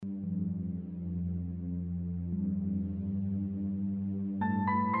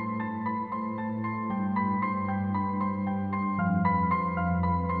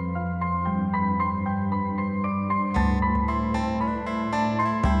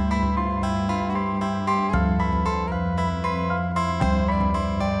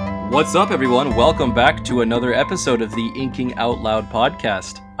What's up, everyone? Welcome back to another episode of the Inking Out Loud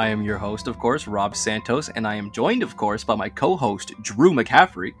podcast. I am your host, of course, Rob Santos, and I am joined, of course, by my co-host, Drew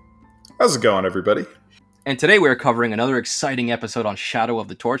McCaffrey. How's it going, everybody? And today we are covering another exciting episode on Shadow of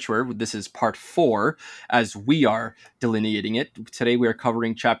the Torturer. This is part 4, as we are delineating it. Today we are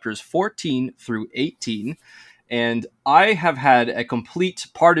covering chapters 14 through 18. And I have had a complete,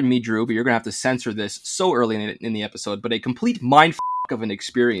 pardon me, Drew, but you're going to have to censor this so early in the episode, but a complete mind of an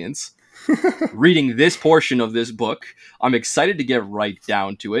experience reading this portion of this book. I'm excited to get right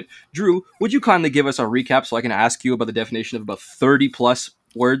down to it. Drew, would you kindly give us a recap so I can ask you about the definition of about 30 plus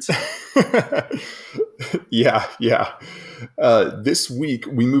words? Yeah. This week,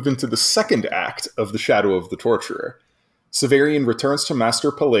 we move into the second act of The Shadow of the Torturer. Severian returns to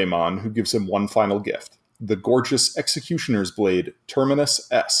Master Palemon, who gives him one final gift, the gorgeous executioner's blade, Terminus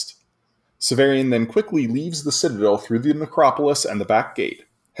Est. Severian then quickly leaves the Citadel through the necropolis and the back gate,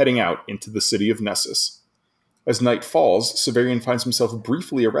 heading out into the city of Nessus. As night falls, Severian finds himself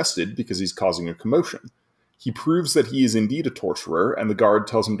briefly arrested because he's causing a commotion. He proves that he is indeed a torturer, and the guard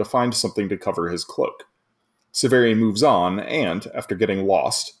tells him to find something to cover his cloak. Severian moves on and, after getting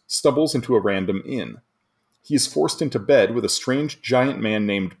lost, stumbles into a random inn. He is forced into bed with a strange giant man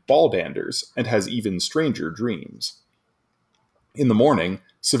named Baldanders, and has even stranger dreams. In the morning,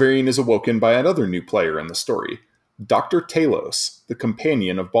 Severian is awoken by another new player in the story, Dr. Talos, the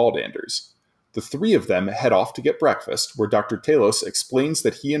companion of Baldanders. The three of them head off to get breakfast, where Dr. Talos explains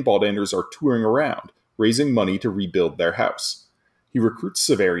that he and Baldanders are touring around, raising money to rebuild their house. He recruits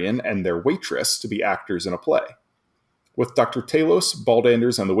Severian and their waitress to be actors in a play. With Dr. Talos,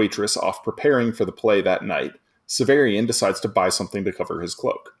 Baldanders, and the waitress off preparing for the play that night, Severian decides to buy something to cover his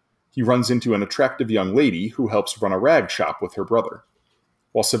cloak. He runs into an attractive young lady who helps run a rag shop with her brother.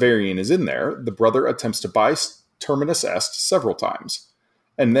 While Severian is in there, the brother attempts to buy Terminus Est several times,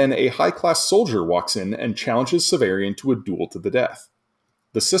 and then a high-class soldier walks in and challenges Severian to a duel to the death.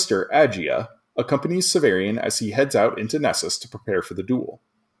 The sister, Agia, accompanies Severian as he heads out into Nessus to prepare for the duel.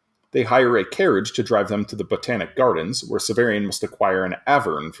 They hire a carriage to drive them to the Botanic Gardens, where Severian must acquire an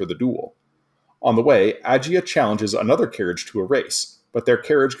Avern for the duel. On the way, Agia challenges another carriage to a race, but their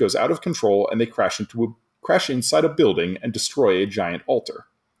carriage goes out of control and they crash inside a building and destroy a giant altar.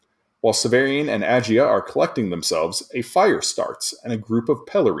 While Severian and Agia are collecting themselves, a fire starts and a group of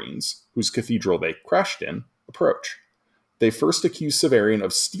Pellarines, whose cathedral they crashed in, approach. They first accuse Severian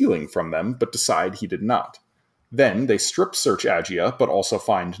of stealing from them, but decide he did not. Then they strip search Agia, but also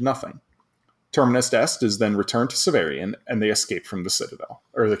find nothing. Terminus Est is then returned to Severian, and they escape from the Citadel,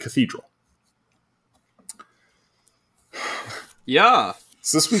 or the cathedral. Yeah.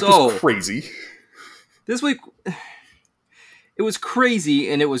 So this week was crazy. This week, it was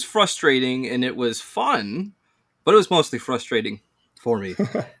crazy, and it was frustrating, and it was fun, but it was mostly frustrating for me.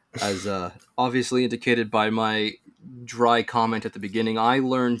 As obviously indicated by my dry comment at the beginning, I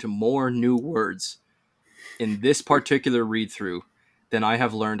learned more new words in this particular read-through than I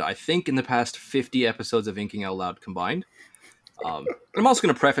have learned, I think, in the past 50 episodes of Inking Out Loud combined. I'm also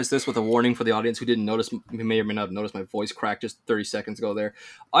going to preface this with a warning for the audience who didn't notice, who may or may not have noticed my voice crack just 30 seconds ago there.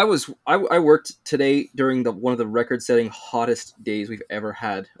 I worked today during one of the record-setting hottest days we've ever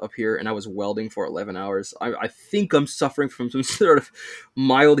had up here, and I was welding for 11 hours. I think I'm suffering from some sort of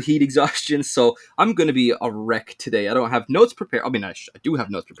mild heat exhaustion, so I'm going to be a wreck today. I don't have notes prepared. I mean, I do have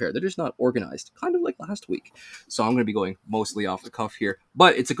notes prepared. They're just not organized, kind of like last week. So I'm going to be going mostly off the cuff here.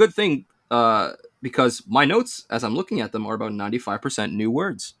 But it's a good thing, because my notes, as I'm looking at them, are about 95% new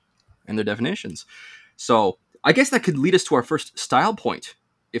words and their definitions. So I guess that could lead us to our first style point,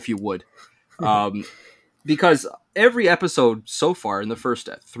 if you would. Because every episode so far, in the first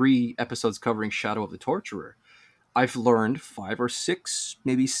 3 episodes covering Shadow of the Torturer, I've learned 5 or 6,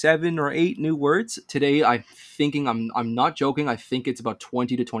 maybe 7 or 8 new words. Today, I'm thinking, I'm not joking, I think it's about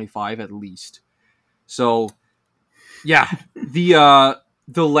 20 to 25 at least. So, yeah, the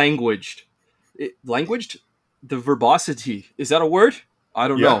languaged. The verbosity, is that a word? I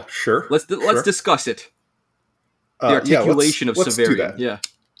don't know. Sure. Let's discuss it. The articulation of Severian. Yeah.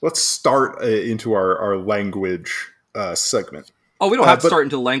 Let's start into our language segment. Oh, we don't have to start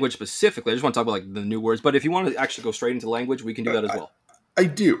into language specifically. I just want to talk about like the new words. But if you want to actually go straight into language, we can do that as well. I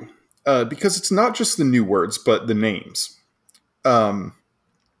do, because it's not just the new words, but the names.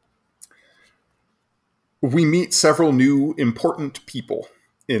 We meet several new important people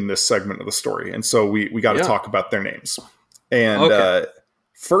in this segment of the story, and so we got to talk about their names. And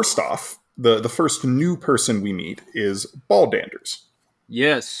first off, the first new person we meet is Baldanders.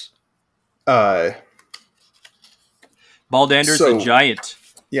 Yes. Baldanders, a giant.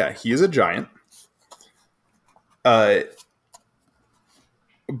 Yeah, he is a giant.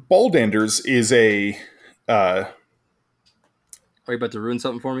 Baldanders is a Are you about to ruin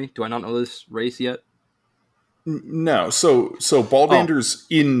something for me? Do I not know this race yet? no. So Baldanders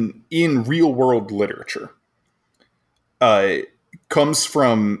in real world literature uh, comes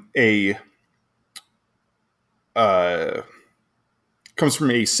from a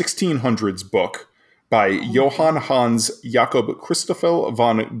 1600s book by Johann Hans Jakob Christoffel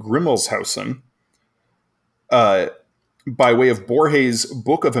von Grimmelshausen, by way of Borges'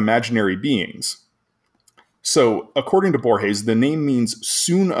 Book of Imaginary Beings. So, according to Borges, the name means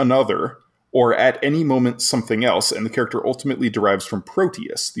soon another, or at any moment something else, and the character ultimately derives from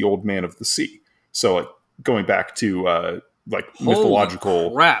Proteus, the old man of the sea. So, like, going back to mythological,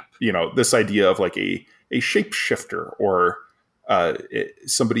 crap. This idea of like a shapeshifter or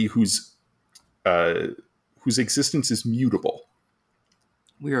somebody whose existence is mutable.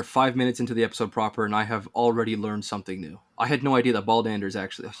 We are 5 minutes into the episode proper, and I have already learned something new. I had no idea that Baldanders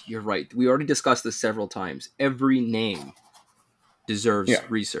actually... You're right. We already discussed this several times. Every name deserves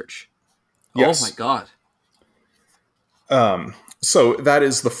research. Yes. Oh my god. So that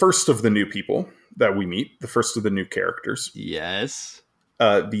is the first of the new people that we meet, the first of the new characters. Yes.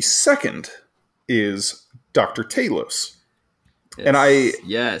 The second is Dr. Talos. And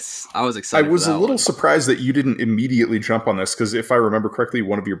Yes, I was excited. I was for that a little one. surprised that you didn't immediately jump on this, because if I remember correctly,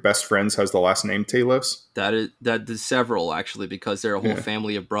 one of your best friends has the last name Talos. That is several, actually, because they're a whole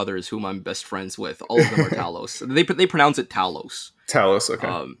family of brothers whom I'm best friends with. All of them are Talos. They pronounce it Talos. Talos,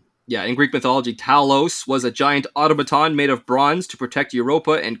 okay. Yeah, in Greek mythology, Talos was a giant automaton made of bronze to protect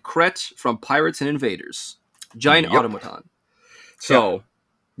Europa and Crete from pirates and invaders. Giant automaton. So,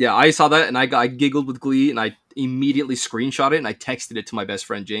 yeah, I saw that and I giggled with glee, and I immediately screenshot it and I texted it to my best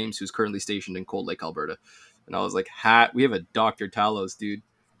friend James, who's currently stationed in Cold Lake, Alberta. And I was like, we have a Dr. Talos, dude.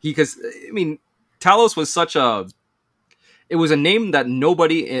 Talos was it was a name that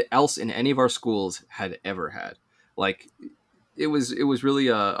nobody else in any of our schools had ever had. Like, it was really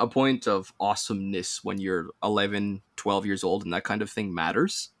a point of awesomeness when you're 11, 12 years old and that kind of thing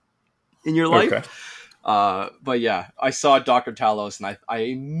matters in your life. Okay. But yeah, I saw Dr. Talos and I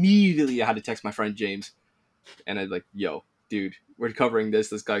immediately had to text my friend James, and I'd like, yo, dude, we're covering this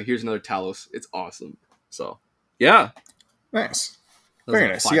guy, here's another Talos. It's awesome. So yeah. Nice. That was Very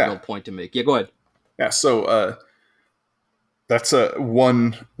a nice. final point to make. Yeah, go ahead. Yeah, so that's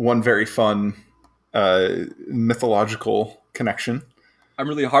one very fun mythological connection. I'm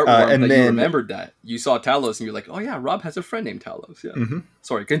really heartwarmed that you remembered that. You saw Talos and you're like, oh yeah, Rob has a friend named Talos. Yeah. Mm-hmm.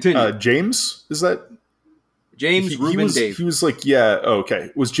 Sorry, continue. James, is that? James, Ruben, Dave. He was like,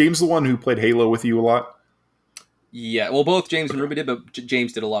 okay. Was James the one who played Halo with you a lot? Yeah, well, both James and Ruben did, but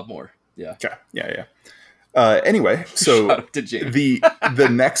James did a lot more. Yeah. Okay. Yeah. Anyway, so shout out to James. the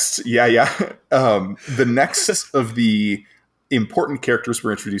next, the next of the important characters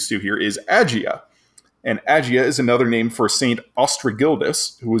we're introduced to here is Agia. And Agia is another name for Saint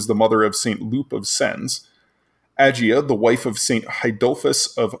Ostrogildus, who was the mother of Saint Loup of Sens. Agia, the wife of Saint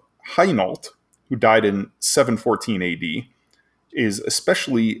Hydolphus of Hainault, who died in 714 AD, is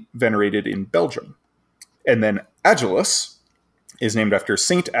especially venerated in Belgium. And then Agilus is named after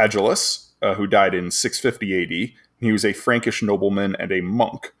Saint Agilus, who died in 650 AD. He was a Frankish nobleman and a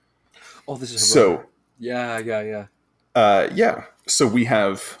monk. Oh, this is so. Yeah. So we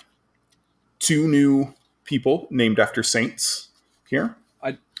have two new people named after saints here.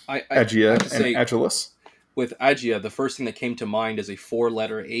 Agia and Agilus. With Agia, the first thing that came to mind as a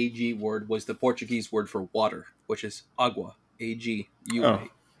 4-letter AG word was the Portuguese word for water, which is agua, A-G-U-A. Oh.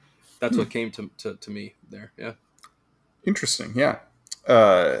 That's what came to me there. Yeah. Interesting. Yeah.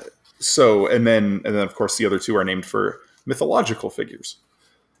 So and then of course the other two are named for mythological figures.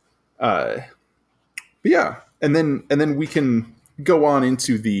 But yeah, and then we can go on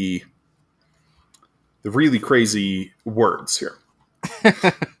into the really crazy words here.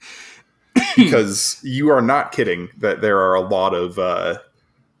 Because you are not kidding that there are a lot of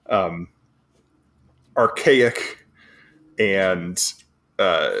archaic and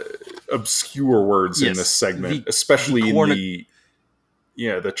obscure words in this segment, especially in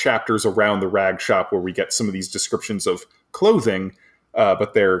the chapters around the rag shop where we get some of these descriptions of clothing,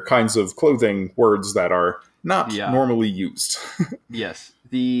 but they're kinds of clothing words that are not normally used. Yes,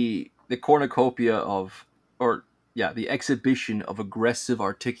 the cornucopia the exhibition of aggressive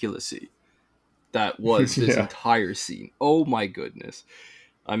articulacy that was this entire scene. Oh my goodness.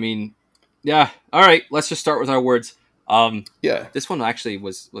 I mean, yeah. All right, let's just start with our words. This one actually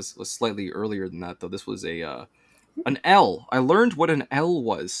was slightly earlier than that, though. This was an L. I learned what an L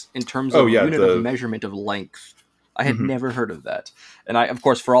was in terms of unit of measurement of length. I had never heard of that. And I, of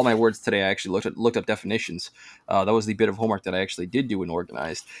course, for all my words today, I actually looked up definitions. That was the bit of homework that I actually did do in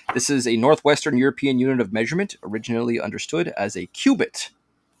Organized. This is a Northwestern European unit of measurement, originally understood as a cubit,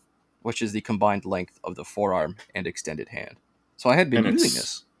 which is the combined length of the forearm and extended hand. So I had been using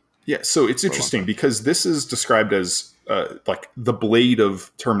this. Yeah, so it's interesting because this is described as, like, the blade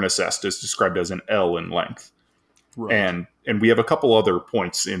of terminus est is described as an L in length. Right. And we have a couple other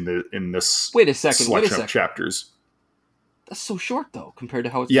points in this selection of chapters. That's so short, though, compared to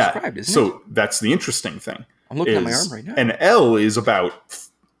how it's described, isn't it? So that's the interesting thing. I'm looking at my arm right now. An L is about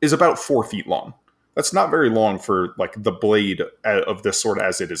 4 feet long. That's not very long for like the blade of this sort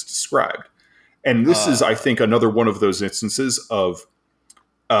as it is described. And this is, I think, another one of those instances of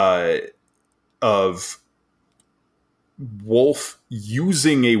Wolfe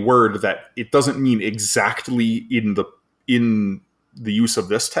using a word that it doesn't mean exactly in the use of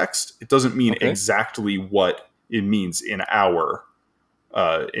this text. It doesn't mean exactly what it means in our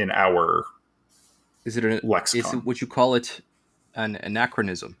is it lexicon. Would you call it an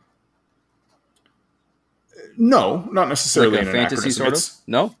anachronism? No, not necessarily like a an fantasy anachronism. Sort of?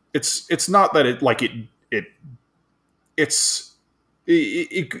 No, it's not that it like it's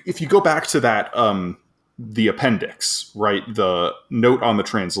if you go back to that the appendix, right, the note on the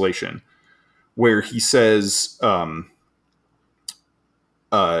translation where he says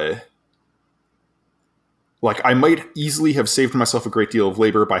like, I might easily have saved myself a great deal of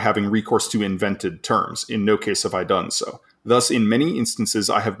labor by having recourse to invented terms. In no case have I done so. Thus, in many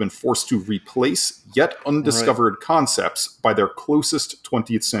instances, I have been forced to replace yet undiscovered concepts by their closest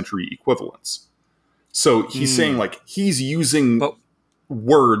 20th century equivalents. So he's saying, like, he's using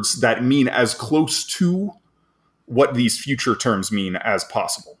words that mean as close to what these future terms mean as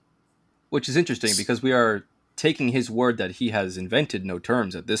possible. Which is interesting, because we are taking his word that he has invented no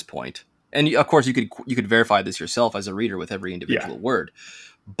terms at this point. And of course, you could verify this yourself as a reader with every individual word.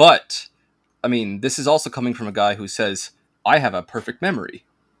 But, I mean, this is also coming from a guy who says, I have a perfect memory.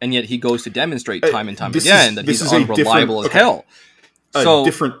 And yet he goes to demonstrate time and time again that he's unreliable as hell. So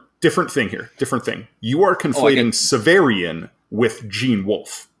different thing here. Different thing. You are conflating Severian with Gene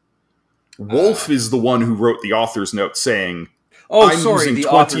Wolfe. Wolfe is the one who wrote the author's note saying, I'm using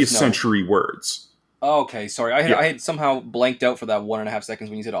 20th century words. Okay, sorry. I had somehow blanked out for that 1.5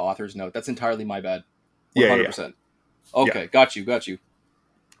 seconds when you said author's note. That's entirely my bad. 100%. Yeah. Okay, got you.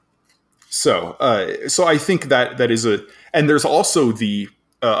 So I think that is a... And there's also the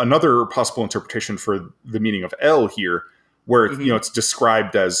another possible interpretation for the meaning of L here, where it's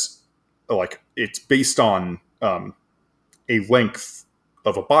described as, like, it's based on a length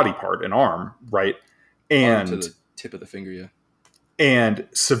of a body part, an arm, right? And to the tip of the finger, yeah. And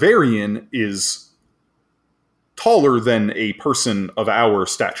Severian is taller than a person of our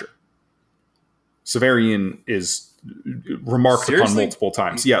stature. Severian is remarked upon multiple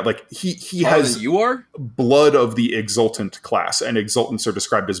times. Yeah, like he has blood of the exultant class, and exultants are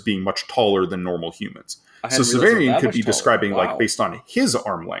described as being much taller than normal humans. So Severian could be describing like based on his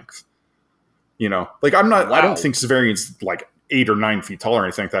arm length. You know, like I don't think Severian's like 8 or 9 feet tall or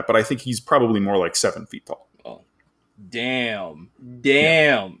anything like that, but I think he's probably more like 7 feet tall. Oh, damn,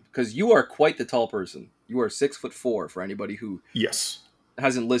 because you are quite the tall person. You are 6'4" for anybody who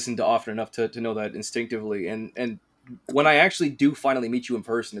hasn't listened to often enough to know that instinctively. And when I actually do finally meet you in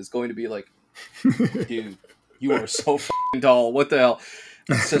person, it's going to be like, dude, you are so f***ing tall. What the hell?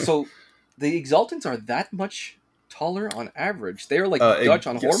 So the exultants are that much taller on average. They are like Dutch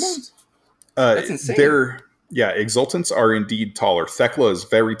on hormones? That's insane. Exultants are indeed taller. Thecla is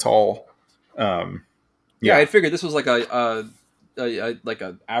very tall. I figured this was like a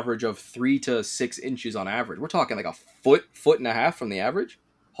average of 3 to 6 inches on average. We're talking like a foot and a half from the average.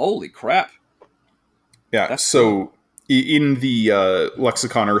 Holy crap! Yeah. That's so in the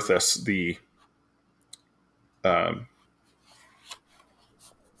Lexicon Earthus, the I'm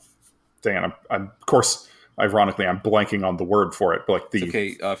of course, ironically, I'm blanking on the word for it, but like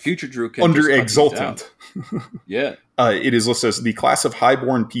the Future Drew can under exultant. Yeah. It is listed as the class of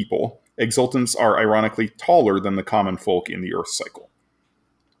highborn people. Exultants are ironically taller than the common folk in the Earth cycle.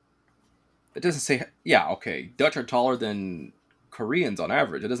 It doesn't say... Yeah, okay. Dutch are taller than Koreans on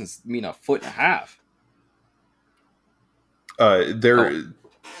average. It doesn't mean a foot and a half.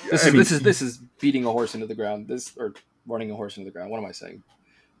 This is beating a horse into the ground. Or running a horse into the ground. What am I saying?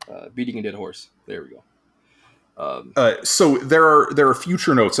 Beating a dead horse. There we go. So there are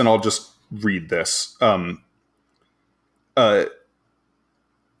future notes, and I'll just read this.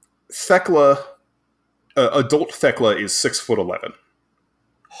 Thecla, adult Thecla is 6'11".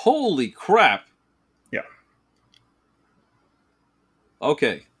 Holy crap! Yeah.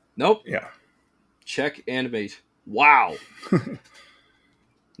 Okay. Nope. Yeah. Check and mate. Wow.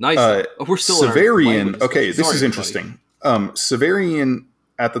 Nice. We're still Severian. in Okay, this Sorry, is interesting. Severian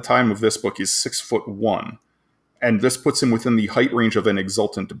at the time of this book is 6'1", and this puts him within the height range of an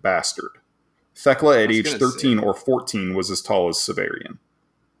exultant bastard. Thekla at age 13 or 14 was as tall as Severian.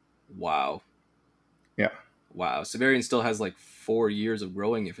 Wow. Yeah. Wow. Severian still has like 4 years of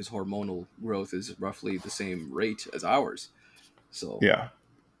growing if his hormonal growth is roughly the same rate as ours. So yeah.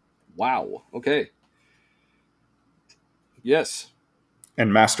 Wow. Okay. Yes.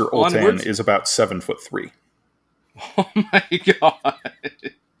 And Master Oltan is about 7'3". Oh my god.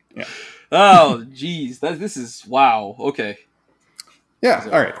 Yeah. Oh geez. This is wow. Okay. Yeah.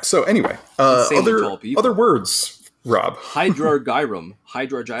 All right. So anyway, other words, Rob. Hydrargyrum.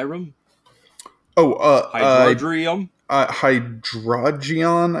 Hydrargyrum. Oh, Hydrargyrum.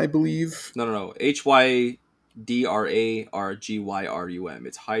 Hydrargion, I believe. No. HYDRARGYRUM.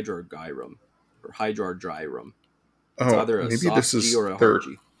 It's Hydrargyrum or Hydrargyrum. It's either a maybe this is G or a hard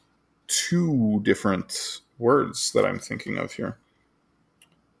G. Two different words that I'm thinking of here.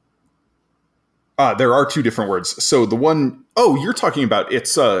 There are two different words. So the one, you're talking about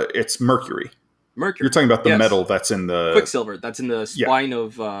it's mercury. Mercury. You're talking about the metal that's in the Quicksilver. That's in the spine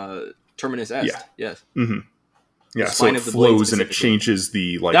of Terminus Est. Yeah. Yes. Mm-hmm. Yeah. So it flows and it changes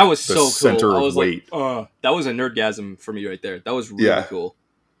the that was the so center cool. of weight. That was a nerdgasm for me right there. That was really cool.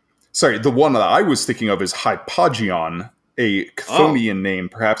 Sorry, the one that I was thinking of is Hypogeon, a Chthonian name,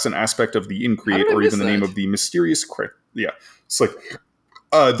 perhaps an aspect of the Increate, or even the name of the mysterious crypt. Yeah, it's like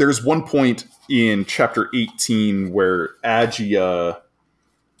there's one point in chapter 18 where Agia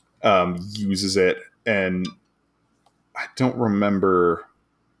uses it, and I don't remember.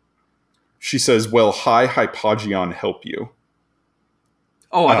 She says, "Well, hi, Hypogeon, help you."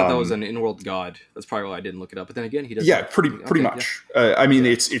 Oh, I thought that was an in-world god. That's probably why I didn't look it up. But then again, he doesn't. Yeah, pretty much. Yeah. I mean,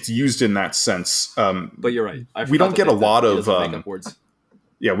 it's used in that sense. But you're right. We don't get a lot of words.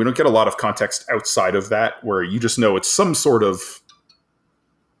 Yeah, we don't get a lot of context outside of that, where you just know it's some sort of,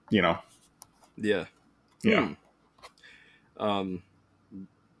 Yeah. Yeah.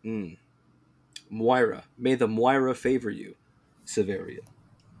 Moira. May the Moira favor you, Severian.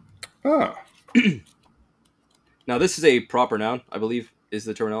 Ah. Now, this is a proper noun, I believe, is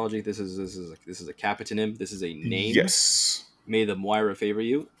the terminology. This is a capitonym. This is a name. Yes. May the Moira favor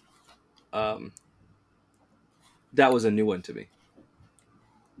you. That was a new one to me.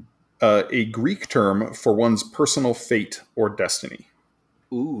 A Greek term for one's personal fate or destiny.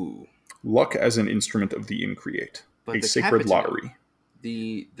 Ooh. Luck as an instrument of the Increate. But a sacred lottery.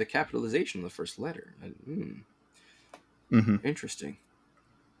 The capitalization of the first letter. Interesting.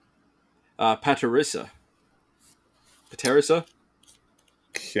 Paterissa. Paterissa?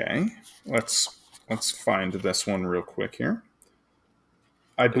 Okay. Let's find this one real quick here.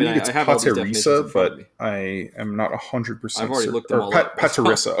 I believe it's Paterissa, but I am not 100% I've already looked them all up.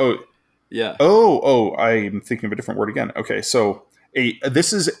 Paterissa. Oh. Yeah. Oh, I'm thinking of a different word again. Okay, so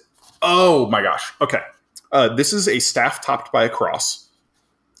this is... Oh my gosh. Okay. This is a staff topped by a cross.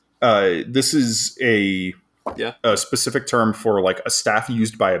 This is a specific term for like a staff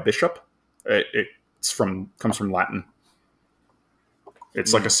used by a bishop. Comes from Latin.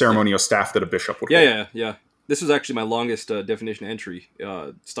 It's like a ceremonial staff that a bishop would hold. Yeah. This was actually my longest definition entry.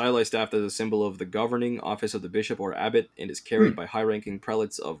 Stylized staff as a symbol of the governing office of the bishop or abbot and is carried by high-ranking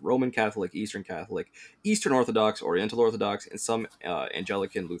prelates of Roman Catholic, Eastern Orthodox, Oriental Orthodox, and some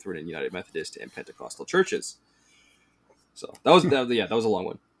Anglican, Lutheran, and United Methodist and Pentecostal churches. So that was a long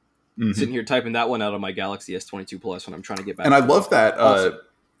one. Mm-hmm. Sitting here typing that one out on my Galaxy S22 Plus when I'm trying to get back. And I love that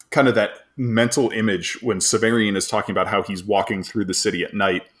kind of that mental image when Severian is talking about how he's walking through the city at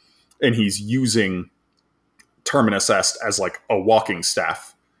night and he's using Terminus Est as like a walking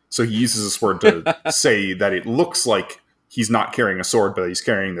staff. So he uses this word to say that it looks like he's not carrying a sword, but he's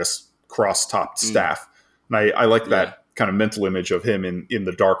carrying this cross-topped staff. And I like that kind of mental image of him in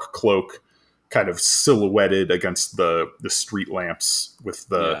the dark cloak, kind of silhouetted against the street lamps with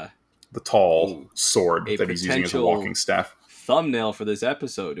the tall sword that he's using as a walking staff. Thumbnail for this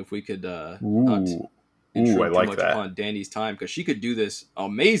episode, if we could not I like that upon Danny's time, because she could do this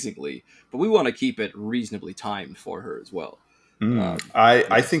amazingly, but we want to keep it reasonably timed for her as well.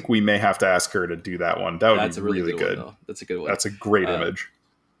 I think we may have to ask her to do that one. That would be really good. One, that's a good one. That's a great image.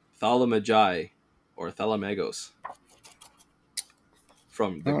 Thalamagi or Thalamagos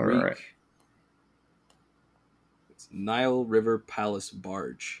from the Greek. Right. It's Nile River Palace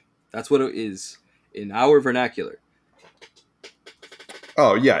barge. That's what it is in our vernacular.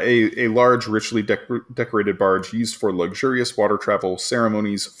 Oh, yeah, a large, richly decorated barge used for luxurious water travel,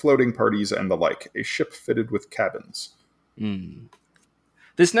 ceremonies, floating parties, and the like. A ship fitted with cabins.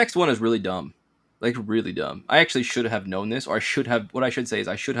 This next one is really dumb. Like, really dumb. I actually should have known this, or what I should say is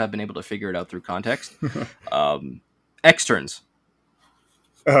I should have been able to figure it out through context. Externs.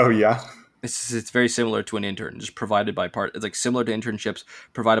 Oh, yeah. It's very similar to an intern, just provided by it's like similar to internships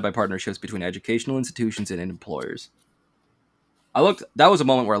provided by partnerships between educational institutions and employers. That was a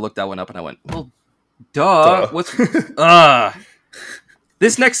moment where I looked that one up and I went, well, duh. What's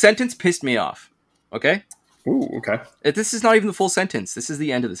this next sentence pissed me off. Okay? Ooh, okay. This is not even the full sentence. This is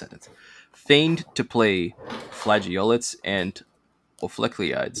the end of the sentence. Feigned to play flageolets and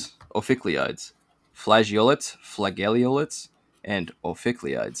ophicleides. Flageolets, and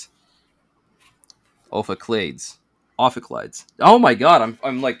ophicleides. Ophicleides. Oh my god,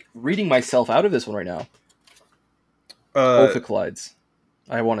 I'm like reading myself out of this one right now. Ophicleides.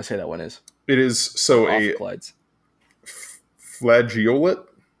 I want to say that one is. It is so Ophicleides. A flageolet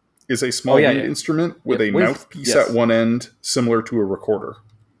is a small reed instrument with a mouthpiece at one end, similar to a recorder.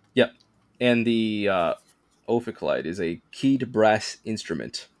 Yep. And the ophicleide is a keyed brass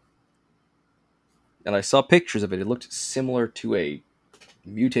instrument. And I saw pictures of it. It looked similar to a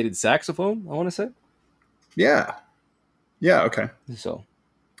mutated saxophone, I want to say. Yeah. Yeah, okay. So.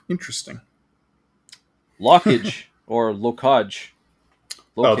 Interesting. Lockage or locage.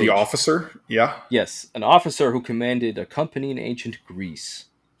 Oh, the officer? Yeah. Yes, an officer who commanded a company in ancient Greece.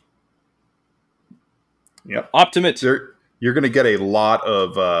 Yep. Optimate. You're going to get a lot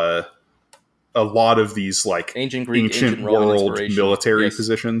of these like ancient Greek, ancient world military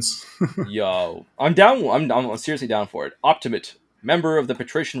positions. Yo, I'm down. I'm seriously down for it. Optimate, member of the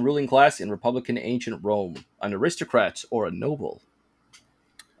patrician ruling class in Republican ancient Rome, an aristocrat or a noble.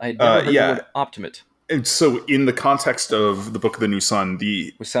 I had never heard the word optimate. And so, in the context of the Book of the New Sun,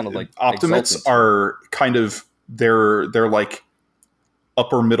 which sounded like optimates are kind of they're like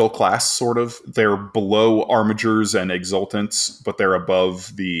upper middle class, sort of. They're below armigers and exultants, but they're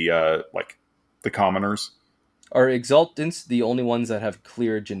above the the commoners. Are exultants the only ones that have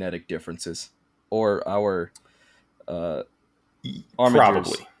clear genetic differences, or our armigers?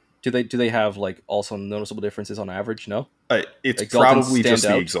 Probably. Do they have like also noticeable differences on average? No. It's exultants probably just the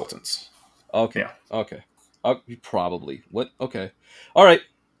exultants. Okay. Yeah. Okay. Probably. What? Okay. All right.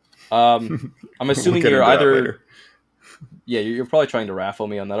 I'm assuming you're either. Yeah, you're probably trying to raffle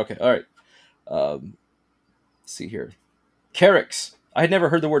me on that. Okay. All right. Let's see here. Carracks. I had never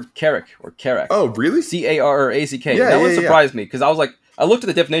heard the word carrack or carrack. Oh, really? Carrack. Yeah, that one surprised me because I was like, I looked at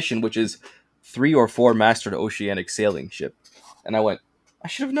the definition, which is 3 or 4 mastered oceanic sailing ship, and I went, I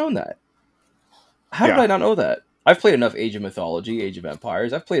should have known that. How did I not know that? I've played enough Age of Mythology, Age of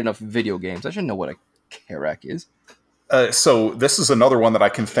Empires. I've played enough video games. I should know what a carrack is. So this is another one that I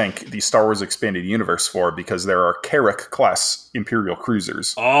can thank the Star Wars Expanded Universe for, because there are carrack class Imperial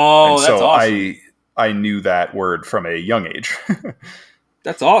cruisers. Oh, and that's awesome. I knew that word from a young age.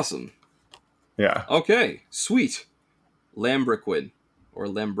 That's awesome. Yeah. Okay, sweet. Lambrequin or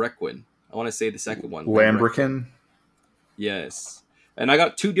Lambrequin. I want to say the second one. Lambrequin? Yes. And I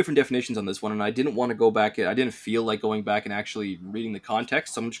got 2 different definitions on this one, and I didn't want to go back. I didn't feel like going back and actually reading the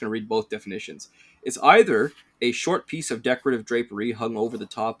context, so I'm just going to read both definitions. It's either a short piece of decorative drapery hung over the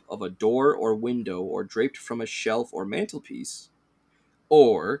top of a door or window or draped from a shelf or mantelpiece,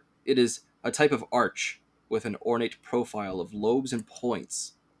 or it is a type of arch with an ornate profile of lobes and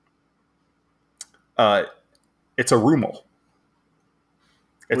points. It's a rumal.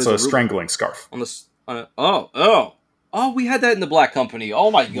 It's a strangling scarf. Oh, we had that in the Black Company.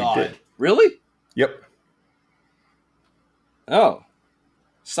 Oh my god. Really? Yep. Oh.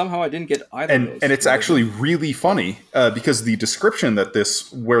 Somehow I didn't get either of those. And it's actually really funny because the description that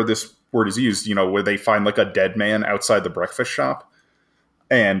where this word is used, where they find like a dead man outside the breakfast shop.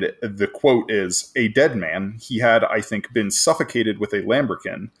 And the quote is, a dead man, he had, I think, been suffocated with a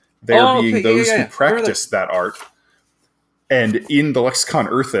lambrequin, being those who practiced that art. And in the Lexicon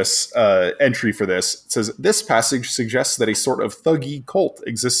Earthus entry for this, it says, this passage suggests that a sort of thuggy cult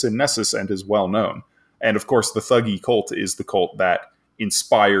exists in Nessus and is well known. And of course, the thuggy cult is the cult that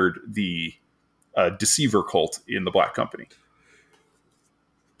inspired the Deceiver cult in the Black Company.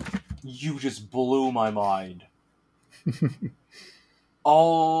 You just blew my mind.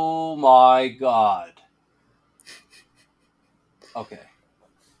 Oh my god. Okay.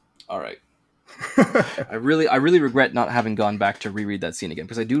 All right. I really regret not having gone back to reread that scene again,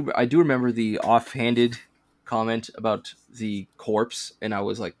 because I do remember the offhanded comment about the corpse, and I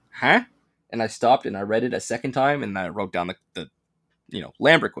was like, huh? And I stopped and I read it a second time, and I wrote down the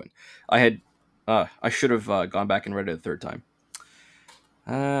Lambrequin. I should have gone back and read it a third time.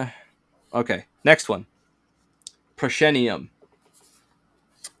 Okay, next one. Proscenium.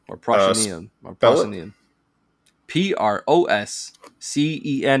 Or proscenium. Or proscenium. Proscenium.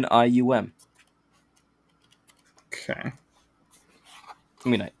 Okay. I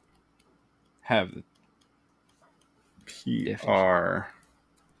mean, I have PR.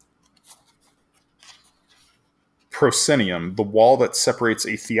 Proscenium, the wall that separates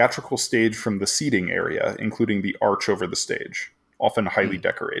a theatrical stage from the seating area, including the arch over the stage, often highly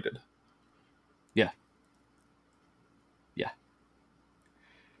decorated. Yeah. Yeah.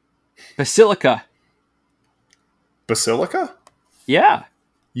 Basilica. Basilica? Yeah.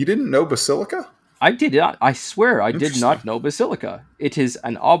 You didn't know Basilica? I did not. I swear, I did Interesting. not know Basilica. It is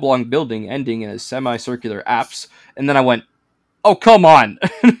an oblong building ending in a semicircular apse, and then I went, "Oh, come on!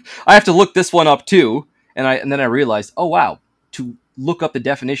 I have to look this one up too." And then I realized, oh wow, to look up the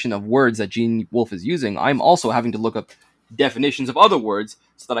definition of words that Gene Wolfe is using, I'm also having to look up definitions of other words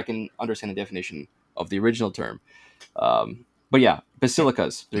so that I can understand the definition of the original term. But yeah,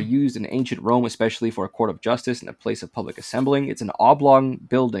 basilicas. They're used in ancient Rome, especially for a court of justice and a place of public assembling. It's an oblong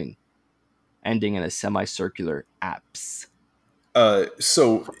building ending in a semicircular apse.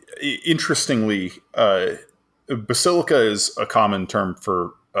 Interestingly, basilica is a common term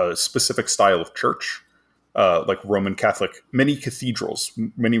for a specific style of church, like Roman Catholic. Many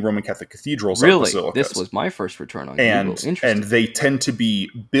Roman Catholic cathedrals are basilicas. This was my first return on Google. Interesting. And they tend to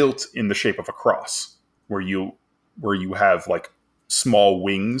be built in the shape of a cross, where you have like small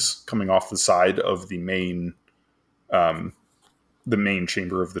wings coming off the side of the main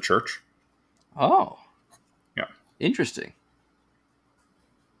chamber of the church. Oh. Yeah. Interesting.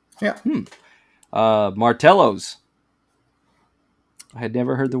 Yeah. Martellos. I had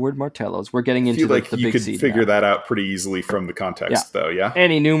never heard the word martellos. We're getting into the big seed. You could figure that out pretty easily from the context, though, yeah?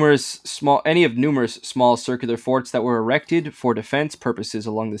 Any of numerous small circular forts that were erected for defense purposes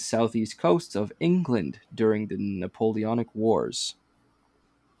along the southeast coasts of England during the Napoleonic Wars.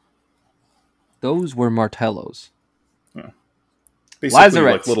 Those were martellos. Yeah. Basically,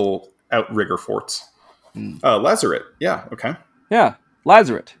 Lazarets. like little outrigger forts. Lazaret. Yeah, okay. Yeah,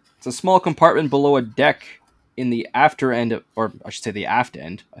 lazaret. It's a small compartment below a deck in the after end, or I should say the aft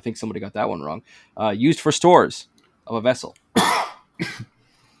end. I think somebody got that one wrong. Used for stores of a vessel.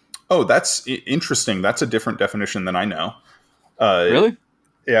 Oh, that's interesting. That's a different definition than I know. Really?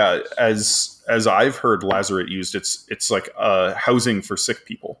 Yeah, as I've heard lazaret used, it's like housing for sick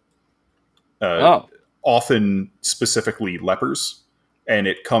people. Often specifically lepers, and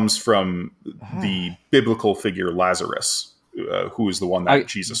it comes from the biblical figure Lazarus, who is the one that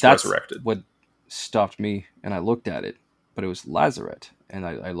Jesus resurrected. What stopped me, and I looked at it, but it was Lazaret, and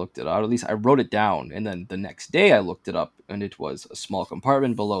I looked it out. At least I wrote it down, and then the next day I looked it up, and it was a small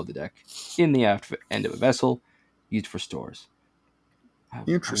compartment below the deck in the aft end of a vessel used for stores.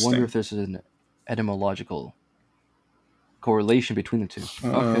 Interesting. I wonder if there's an etymological correlation between the two.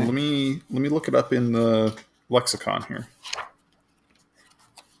 Okay. Let me look it up in the lexicon here.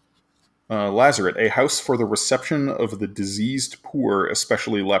 Lazaret, a house for the reception of the diseased poor,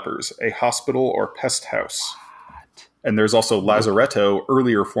 especially lepers, a hospital or pest house. What? And there's also lazaretto,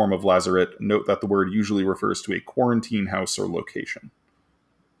 earlier form of lazaret. Note that the word usually refers to a quarantine house or location.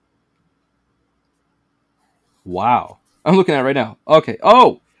 Wow. I'm looking at it right now. Okay.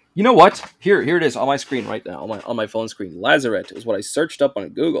 Oh, you know what? Here it is on my screen right now, on my phone screen. Lazaret is what I searched up on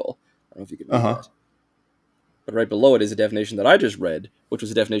Google. I don't know if you can read that. But right below it is a definition that I just read, which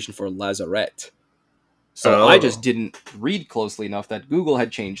was a definition for lazaret. So I just didn't read closely enough that Google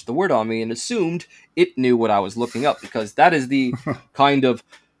had changed the word on me and assumed it knew what I was looking up, because that is the kind of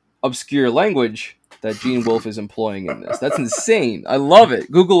obscure language that Gene Wolfe is employing in this. That's insane. I love it.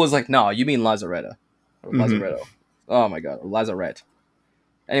 Google was like, no, you mean lazaretta. Or lazaretto. Oh my god, or lazaret.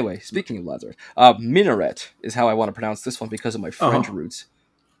 Anyway, speaking of lazaret, minaret is how I want to pronounce this one because of my French roots.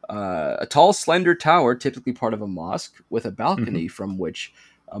 A tall, slender tower, typically part of a mosque, with a balcony from which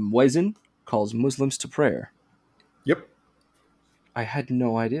a muezzin calls Muslims to prayer. Yep. I had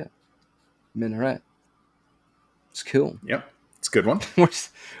no idea. Minaret. It's cool. Yep. It's a good one.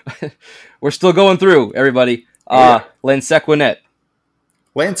 We're still going through, everybody. Lansequinet.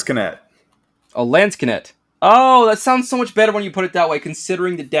 Lansquenet. Oh, Lansquenet. Oh, that sounds so much better when you put it that way,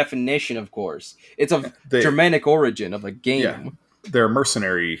 considering the definition, of course. It's of Germanic origin of a game. Yeah. They're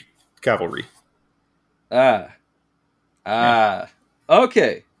mercenary cavalry. Okay.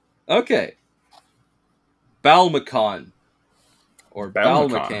 Balmacon. Or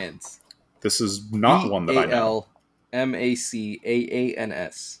Balmacans. This is not one that I know.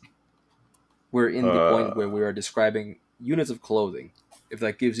 Balmacaans. We're in the point where we are describing units of clothing, if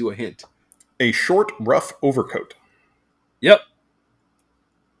that gives you a hint. A short, rough overcoat. Yep.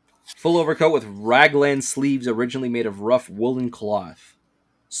 Full overcoat with raglan sleeves originally made of rough woolen cloth.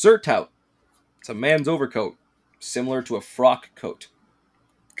 Surtout. It's a man's overcoat, similar to a frock coat.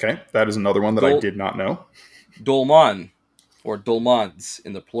 Okay, that is another one that I did not know. Dolman, or dolmans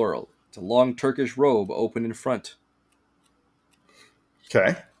in the plural. It's a long Turkish robe open in front.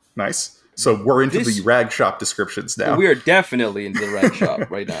 Okay, nice. So we're into the rag shop descriptions now. We are definitely into the rag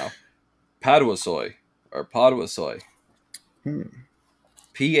shop right now. Paduasoy, or Paduasoy.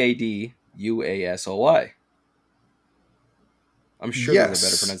 Paduasoy. I'm sure there's a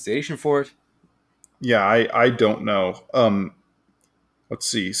better pronunciation for it. Yeah, I don't know. Let's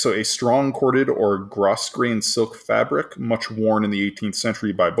see. So a strong corded or gross-grained silk fabric, much worn in the 18th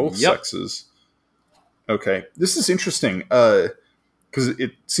century by both sexes. Okay, this is interesting because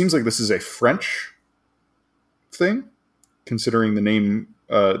it seems like this is a French thing, considering the name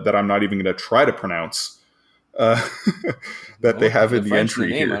that I'm not even going to try to pronounce that they have in the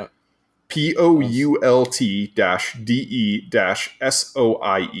entry here. POULT-DE-SOIE.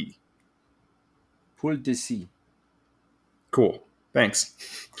 Poule de scie. Cool.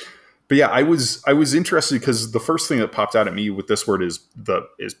 Thanks. But yeah, I was interested because the first thing that popped out at me with this word is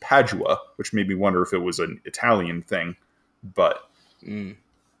Padua, which made me wonder if it was an Italian thing, but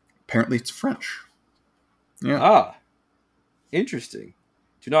apparently it's French. Yeah. Ah, interesting.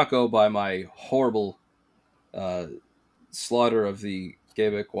 Do not go by my horrible slaughter of the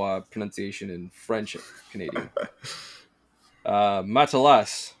Quebecois pronunciation in French Canadian.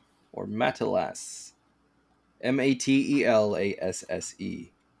 Matelas, or Matelas. Matelasse.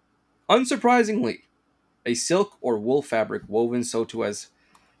 Unsurprisingly, a silk or wool fabric woven so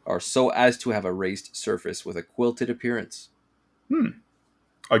as to have a raised surface with a quilted appearance.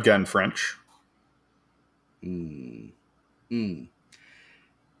 Again, French. Pavonine,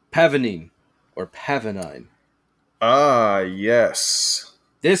 or Pavonine. Ah, yes.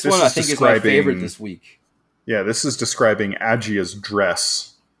 This one I think is my favorite this week. Yeah, this is describing Agia's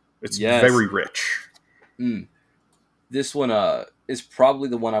dress. It's very rich. This one is probably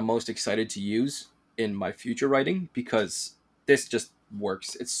the one I'm most excited to use in my future writing because this just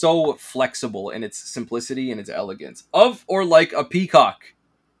works. It's so flexible in its simplicity and its elegance. Of or like a peacock.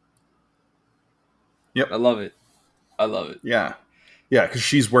 Yep. I love it. Yeah. Yeah, because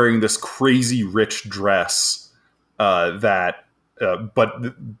she's wearing this crazy rich dress but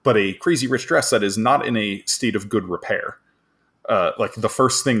a crazy rich dress that is not in a state of good repair. Like the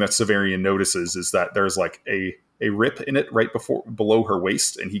first thing that Severian notices is that there's like a rip in it right below her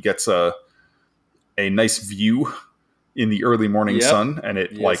waist, and he gets a nice view in the early morning sun, and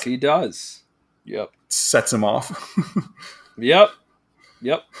it he does. Yep. Sets him off. Yep.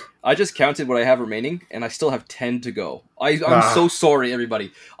 I just counted what I have remaining, and I still have 10 to go. I'm so sorry,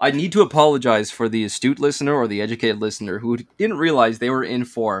 everybody. I need to apologize for the astute listener or the educated listener who didn't realize they were in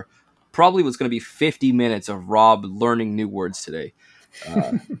for probably what's going to be 50 minutes of Rob learning new words today.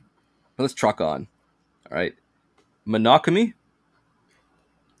 Let's truck on. All right. Monogamy?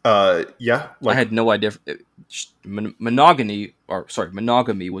 Yeah. I had no idea. Monogamy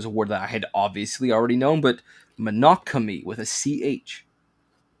was a word that I had obviously already known, but monogamy with a CH.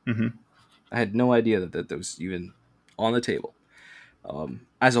 I had no idea that was even on the table.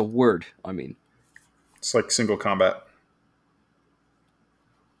 As a word, I mean. It's like single combat.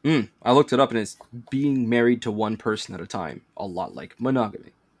 I looked it up, and it's being married to one person at a time. A lot like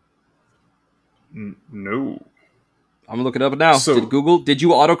monogamy. No. I'm going to look it up now. So, did you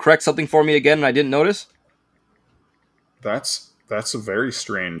autocorrect something for me again and I didn't notice? That's a very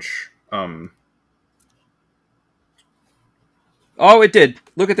strange... Oh, it did.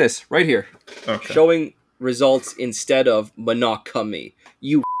 Look at this right here. Okay. Showing results instead of monogamy.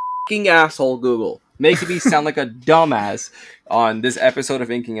 You f***ing asshole, Google. Making me sound like a dumbass on this episode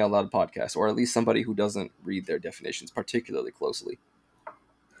of Inking Out Loud podcast, or at least somebody who doesn't read their definitions particularly closely.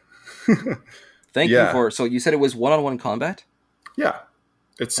 Thank you for... So you said it was one-on-one combat? Yeah.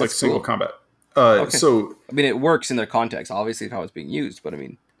 It's like single combat. Okay. So... I mean, it works in their context, obviously, of how it's being used, but I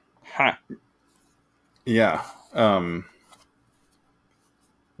mean... Yeah.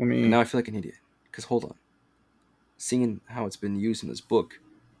 Now I feel like an idiot. Because hold on. Seeing how it's been used in this book,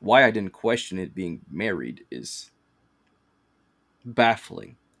 why I didn't question it being married is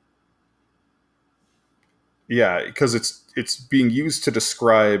baffling. Yeah, because it's being used to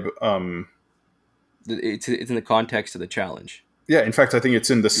describe... It's in the context of the challenge. Yeah, in fact, I think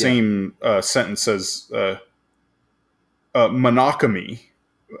it's in the same sentence as monogamy.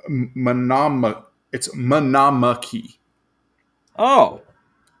 It's monomachy. Oh.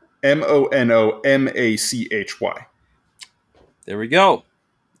 Monomachy. There we go.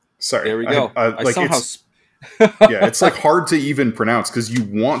 Sorry. There we go. It's like hard to even pronounce because you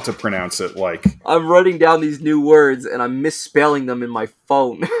want to pronounce it like... I'm writing down these new words and I'm misspelling them in my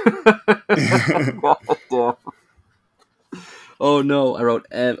phone. Oh no, I wrote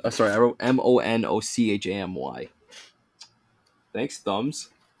I wrote Monochamy. Thanks, thumbs.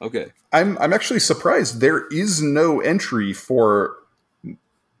 Okay. I'm actually surprised there is no entry for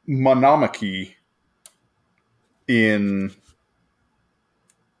monomachy in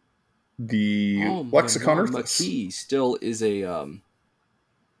the Oh, Lexicon Earthus. Monomachy still is a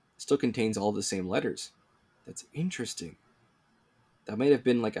still contains all the same letters. That's interesting. That might have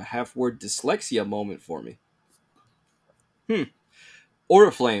been like a half-word dyslexia moment for me.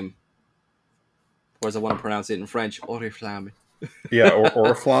 Oriflamme, or as I want to pronounce it in French, Oriflamme. Yeah,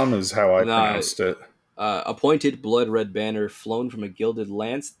 Oriflamme is how I Nah, pronounced it. appointed blood-red banner flown from a gilded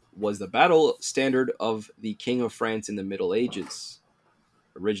lance was the battle standard of the King of France in the Middle Ages.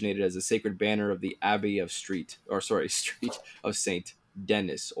 Originated as a sacred banner of the Abbey of Street of Saint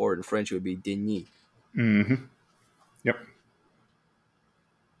Denis, or in French it would be Denis. Mm-hmm. Yep.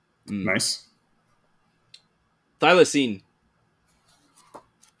 Mm. Nice. Thylacine.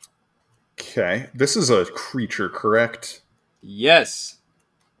 Okay. This is a creature, correct? Yes.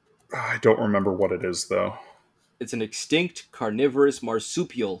 I don't remember what it is, though. It's an extinct carnivorous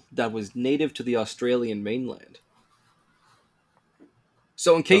marsupial that was native to the Australian mainland.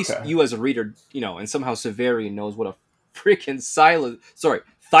 So in case you as a reader, and somehow Severian knows what a freaking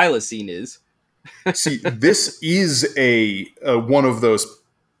thylacine is. See, this is a one of those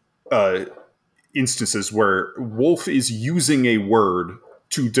instances where Wolf is using a word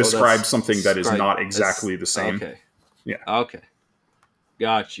to describe something that is not exactly the same. Okay. Yeah. Okay.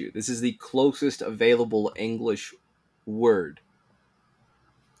 Got you. This is the closest available English word.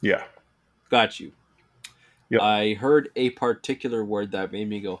 Yeah. Got you. Yep. I heard a particular word that made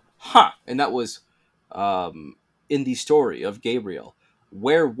me go, huh, and that was in the story of Gabriel.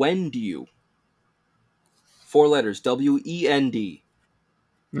 Where wend you? 4 letters, W-E-N-D.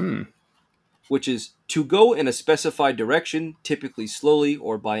 Which is to go in a specified direction, typically slowly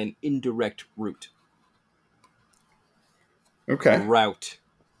or by an indirect route. Okay. Route.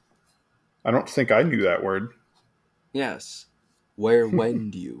 I don't think I knew that word. Yes. Where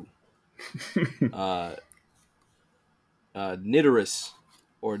wend you? Nidorus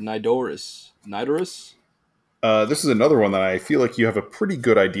or Nidorus. Nidorus? This is another one that I feel like you have a pretty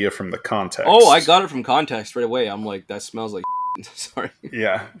good idea from the context. Oh, I got it from context right away. I'm like, that smells like sorry.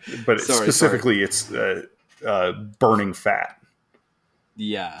 Yeah, but specifically it's burning fat.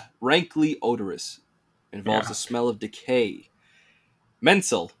 Yeah. Rankly odorous. Involves the smell of decay.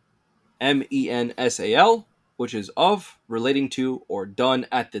 Mensal. M-E-N-S-A-L, which is of, relating to, or done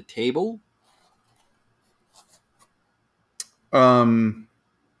at the table.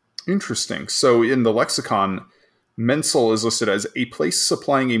 Interesting. So in the lexicon, mensal is listed as a place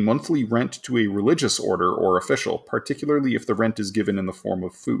supplying a monthly rent to a religious order or official, particularly if the rent is given in the form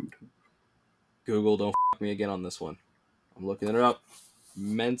of food. Google, don't f*** me again on this one. I'm looking it up.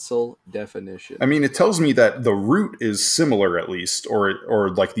 Mensal definition. I mean, it tells me that the root is similar at least, or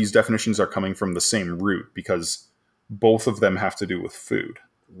like these definitions are coming from the same root because both of them have to do with food.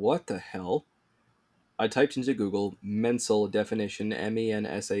 What the hell? I typed into Google mensal definition,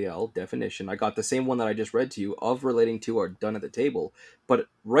 M-E-N-S-A-L definition. I got the same one that I just read to you, of, relating to, or done at the table. But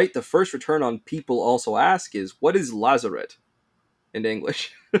the first return on people also ask is, what is lazaret in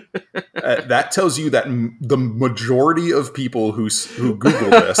English? That tells you that the majority of people who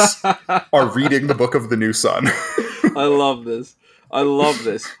Google this are reading the Book of the New Sun. I love this.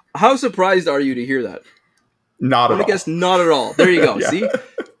 How surprised are you to hear that? Not at all. I guess not at all. There you go. Yeah. See?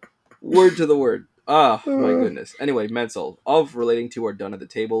 Word to the word. Oh, my goodness. Anyway, mensal, of, relating to, or done at the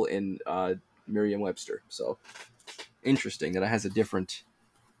table in Merriam-Webster. So, interesting that it has a different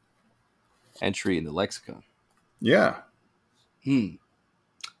entry in the lexicon. Yeah.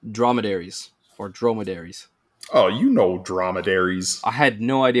 Dromedaries, or dromedaries. Oh, you know dromedaries. I had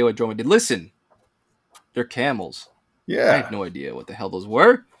no idea what dromedaries... Listen, they're camels. Yeah. I had no idea what the hell those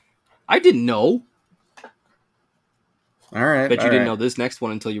were. I didn't know. All right. Bet you didn't know this next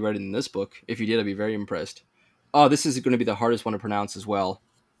one until you read it in this book. If you did, I'd be very impressed. Oh, this is going to be the hardest one to pronounce as well.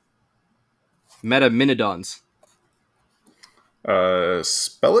 Metaminodons.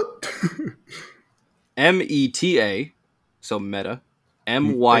 Spell it. M-E-T-A, so meta.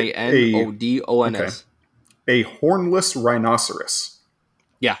 M-Y-N-O-D-O-N-S. Okay. A hornless rhinoceros.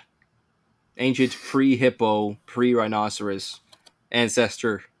 Yeah. Ancient pre-hippo, pre-rhinoceros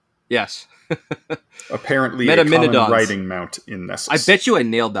ancestor. Yes. Apparently a common riding mount in Nessus. I bet you I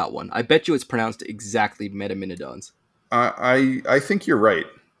nailed that one. I bet you it's pronounced exactly Metaminodons. I think you're right.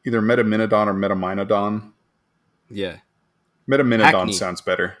 Either Metaminodon or Metaminodon. Yeah. Metaminodon Hackney. Sounds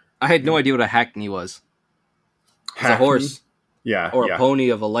better. I had no idea what a hackney was. It's a horse. Yeah. Or a pony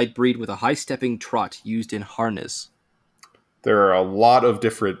of a light breed with a high-stepping trot used in harness. There are a lot of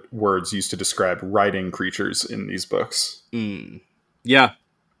different words used to describe writing creatures in these books. Yeah.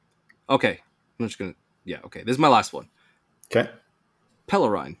 Okay. I'm just gonna. Yeah. Okay. This is my last one. Okay.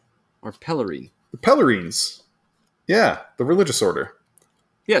 Pelerine or Pelerine. The Pelorines. Yeah, the religious order.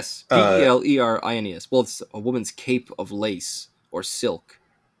 Yes. Pelerines. Well, it's a woman's cape of lace or silk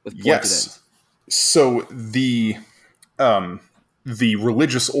with pointed ends. So the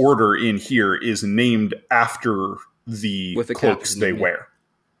religious order in here is named after the cloaks they wear.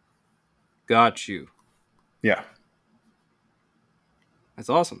 Got you. Yeah. That's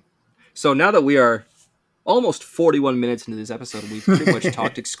awesome. So now that we are almost 41 minutes into this episode, we've pretty much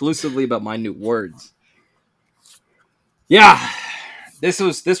talked exclusively about minute words. Yeah. This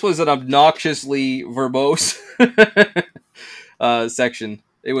was an obnoxiously verbose section.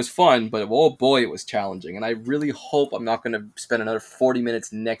 It was fun, but oh boy, it was challenging. And I really hope I'm not going to spend another 40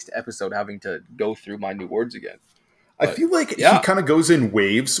 minutes next episode having to go through my new words again. But, I feel like he kind of goes in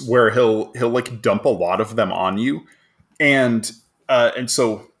waves where he'll like dump a lot of them on you. And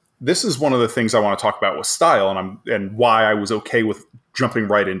so this is one of the things I want to talk about with style and why I was okay with jumping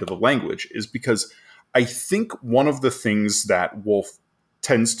right into the language is because I think one of the things that Wolfe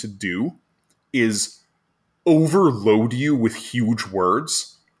tends to do is overload you with huge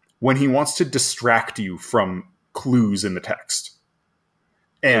words when he wants to distract you from clues in the text.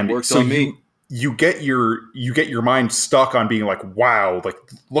 And so you get your mind stuck on being like, wow, like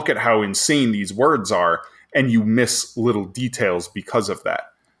look at how insane these words are, and you miss little details because of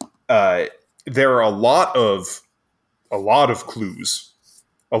that. There are a lot of clues,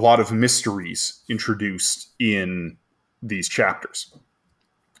 a lot of mysteries introduced in these chapters.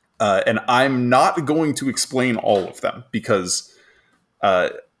 And I'm not going to explain all of them because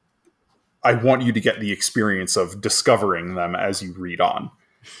I want you to get the experience of discovering them as you read on.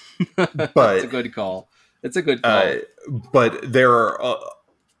 But it's a good call. But there are,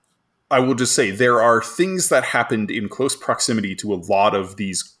 I will just say, there are things that happened in close proximity to a lot of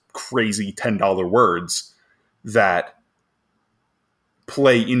these crazy $10 words that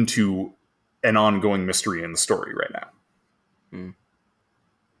play into an ongoing mystery in the story right now.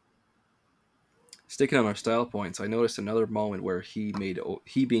 Sticking on our style points, I noticed another moment where he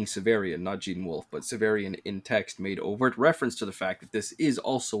being Severian, not Gene Wolfe, but Severian in text, made overt reference to the fact that this is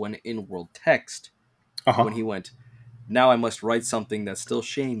also an in-world text. When he went, now I must write something that still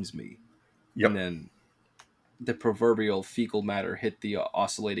shames me. Yep. And then the proverbial fecal matter hit the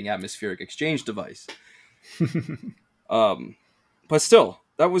oscillating atmospheric exchange device. But still,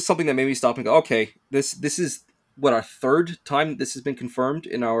 that was something that made me stop and go, okay, this is our third time this has been confirmed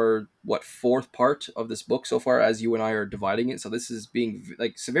in our fourth part of this book so far, as you and I are dividing it. So this is being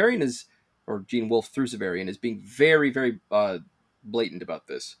like Severian is, or Gene Wolfe through Severian is being very, very blatant about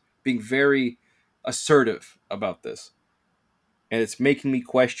this, being very assertive about this, and it's making me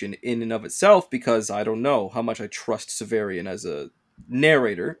question in and of itself because I don't know how much I trust Severian as a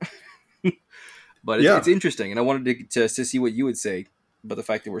narrator. But it's interesting, and I wanted to see what you would say about the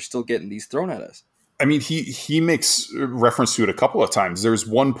fact that we're still getting these thrown at us. I mean, he makes reference to it a couple of times. There's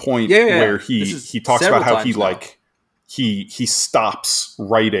one point where he talks about how he stops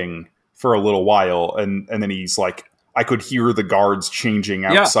writing for a little while, and then he's like, I could hear the guards changing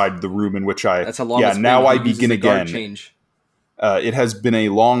outside the room in which I... That's how long now I begin again. It has been a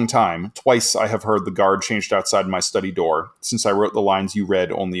long time. Twice I have heard the guard changed outside my study door since I wrote the lines you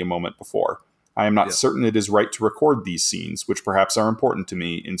read only a moment before. I am not certain it is right to record these scenes, which perhaps are important to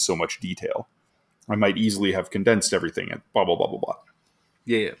me in so much detail. I might easily have condensed everything and blah, blah, blah, blah, blah.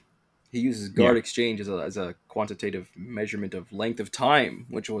 Yeah. He uses guard exchange as a quantitative measurement of length of time,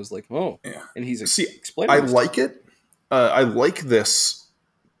 which was like, and he's explaining. I like it. I like this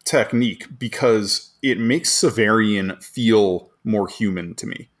technique because it makes Severian feel more human to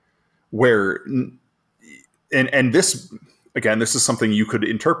me. Where, and this, again, this is something you could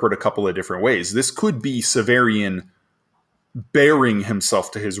interpret a couple of different ways. This could be Severian bearing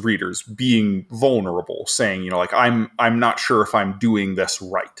himself to his readers, being vulnerable, saying, like, I'm not sure if I'm doing this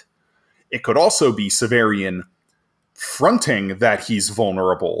right. It could also be Severian fronting that he's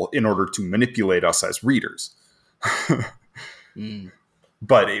vulnerable in order to manipulate us as readers.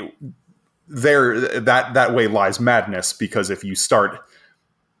 But that way lies madness, because if you start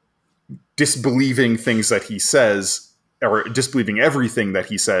disbelieving things that he says, or disbelieving everything that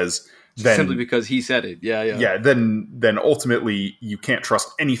he says, then simply because he said it, then ultimately you can't trust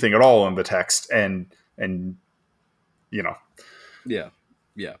anything at all in the text, and and you'll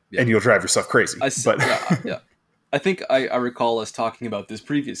drive yourself crazy. I think I recall us talking about this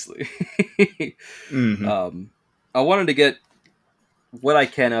previously. I wanted to get what I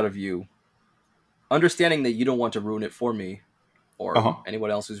can out of you, understanding that you don't want to ruin it for me, or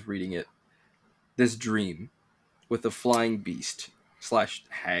anyone else who's reading it, this dream with the flying beast /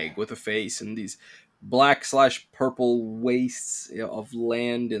 hag with a face and these black / purple wastes of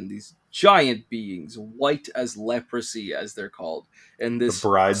land and these giant beings, white as leprosy, as they're called, and The this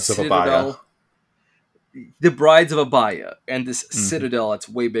Brides of citadel, the Brides of Abaya, and this citadel that's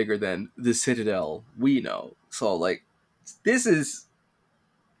way bigger than the citadel we know. So like, these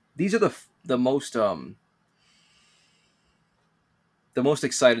are the most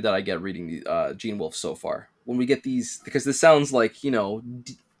excited that I get reading the Gene Wolfe so far. When we get these, because this sounds like, I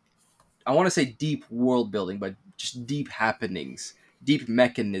want to say deep world building, but just deep happenings, deep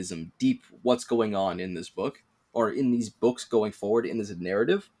mechanism, deep what's going on in this book, or in these books going forward in this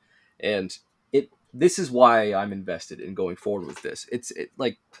narrative. And this is why I'm invested in going forward with this. It's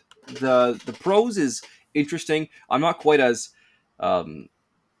like the prose is interesting. I'm not quite as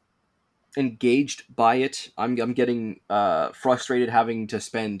engaged by it. I'm getting frustrated having to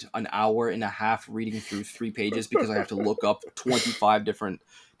spend an hour and a half reading through 3 pages because I have to look up 25 different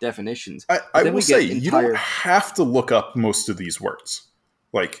definitions. I will say, you don't have to look up most of these words.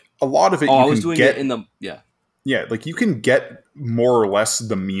 Like, a lot of it I was doing it in the... Yeah, like, you can get more or less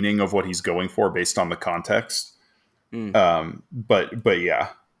the meaning of what he's going for based on the context. But yeah.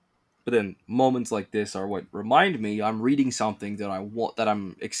 But then moments like this are what remind me I'm reading something that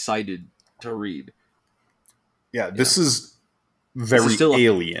I'm excited to read. Yeah, this is very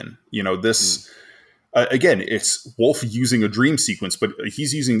alien. Again, it's Wolfe using a dream sequence, but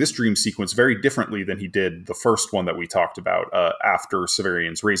he's using this dream sequence very differently than he did the first one that we talked about after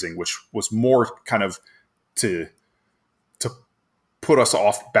Severian's Raising, which was more kind of to put us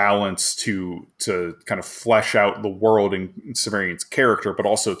off balance, to kind of flesh out the world and Severian's character, but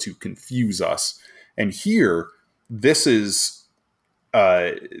also to confuse us. And here, this is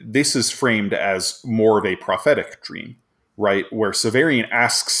framed as more of a prophetic dream, right? Where Severian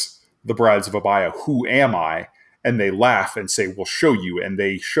asks the Brides of Abaya, "Who am I?" And they laugh and say, "We'll show you." And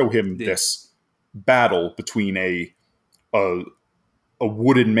they show him this battle between a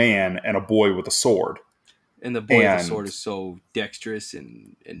wooden man and a boy with a sword. And the boy with the sword is so dexterous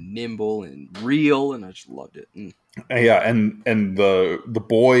and nimble and real, and I just loved it. Yeah, and the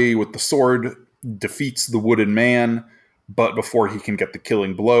boy with the sword defeats the wooden man, but before he can get the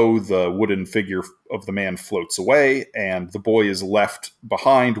killing blow, the wooden figure of the man floats away, and the boy is left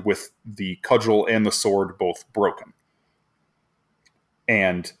behind with the cudgel and the sword both broken.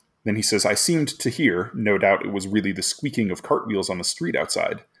 And then he says, "I seemed to hear, no doubt it was really the squeaking of cartwheels on the street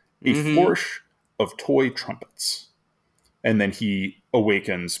outside, a flourish of toy trumpets." And then he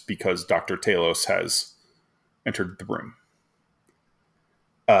awakens because Dr. Talos has entered the room.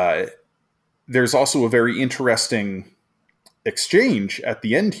 There's also a very interesting exchange at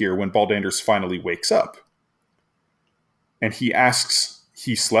the end here when Baldanders finally wakes up. And he asks,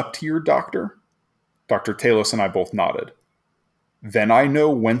 "He slept here, Doctor?" Dr. Talos and I both nodded. "Then I know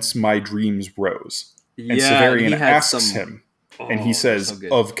whence my dreams rose." And Severian asks him, and he says,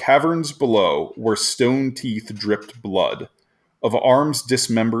 "Of caverns below, where stone teeth dripped blood, of arms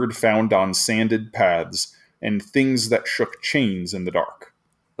dismembered found on sanded paths, and things that shook chains in the dark."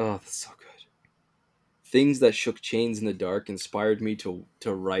 Oh, that's so good. Things that shook chains in the dark inspired me to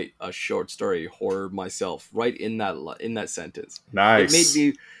write a short story horror myself, right in that sentence. Nice. It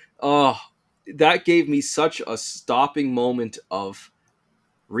made me, that gave me such a stopping moment of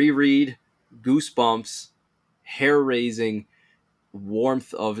reread, goosebumps, hair-raising,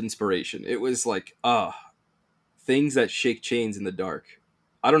 warmth of inspiration. It was like, things that shake chains in the dark.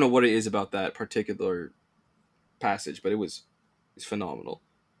 I don't know what it is about that particular passage, but it's phenomenal.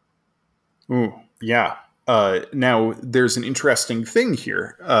 Ooh, yeah. Now, there's an interesting thing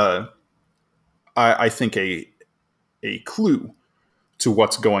here. I think a clue to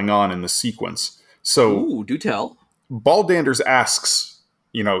what's going on in the sequence. So, do tell. Baldanders asks,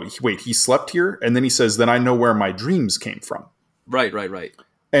 wait, he slept here? And then he says, "Then I know where my dreams came from." Right.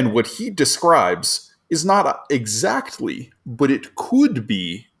 And what he describes is not exactly, but it could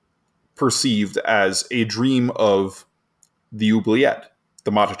be perceived as a dream of the Oubliette,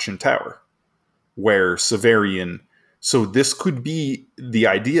 the Matachin Tower, where Severian... So this could be the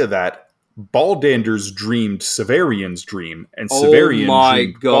idea that Baldanders dreamed Severian's dream, and Severian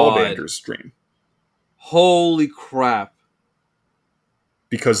dreamed Baldander's dream. Holy crap.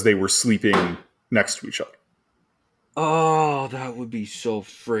 Because they were sleeping next to each other. Oh, that would be so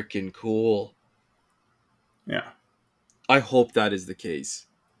freaking cool. Yeah. I hope that is the case.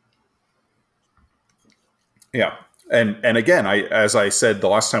 Yeah. And again, as I said the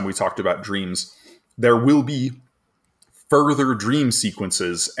last time we talked about dreams, there will be further dream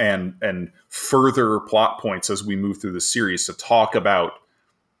sequences and further plot points as we move through the series to talk about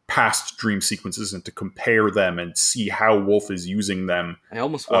past dream sequences and to compare them and see how Wolfe is using them. I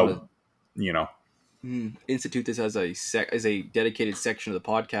almost want to, institute this as a dedicated section of the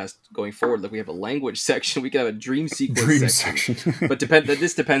podcast going forward. Like we have a language section, we could have a dream sequence section. But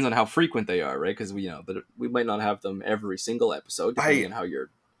this depends on how frequent they are, right? Because we might not have them every single episode, depending on how you're.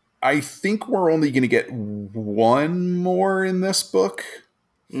 I think we're only going to get one more in this book.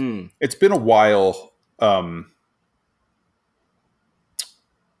 It's been a while. There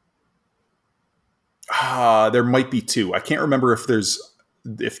might be two. I can't remember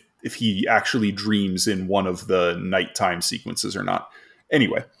if he actually dreams in one of the nighttime sequences or not.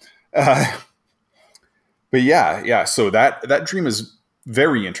 Anyway, but yeah. So that dream is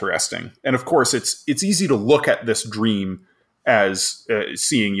very interesting, and of course, it's easy to look at this dream as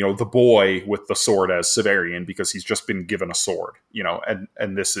seeing, the boy with the sword as Severian because he's just been given a sword,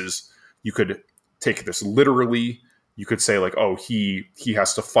 and this is, you could take this literally. You could say like, oh, he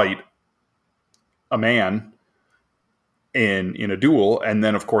has to fight a man in a duel, and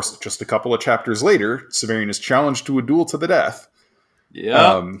then of course just a couple of chapters later, Severian is challenged to a duel to the death.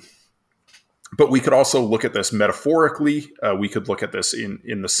 Yeah. But we could also look at this metaphorically. We could look at this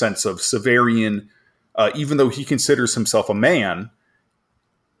in the sense of Severian. Even though he considers himself a man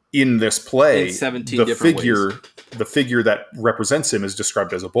in this play, in 17 different ways. The figure that represents him is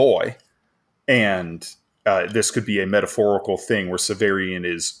described as a boy. And this could be a metaphorical thing where Severian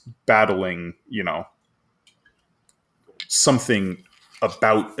is battling, something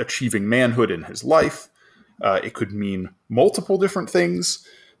about achieving manhood in his life. It could mean multiple different things.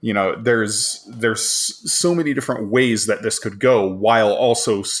 There's so many different ways that this could go while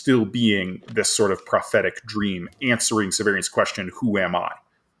also still being this sort of prophetic dream, answering Severian's question, who am I?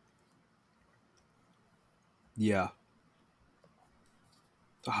 Yeah.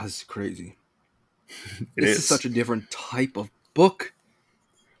 Oh, this is crazy. This is such a different type of book.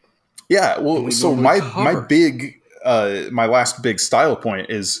 Yeah, well, so my last big style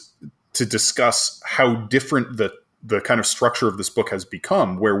point is to discuss how different the kind of structure of this book has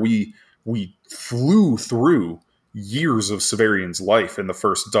become, where we flew through years of Severian's life in the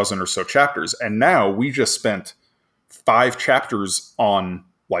first dozen or so chapters, and now we just spent 5 chapters on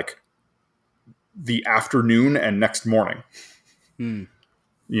like the afternoon and next morning. And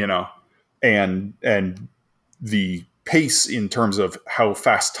the pace in terms of how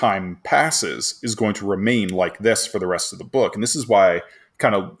fast time passes is going to remain like this for the rest of the book. And this is why I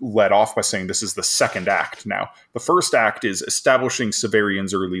kind of led off by saying this is the second act now. The first act is establishing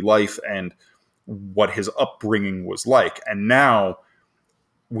Severian's early life and what his upbringing was like. And now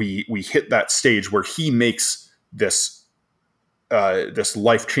we hit that stage where he makes this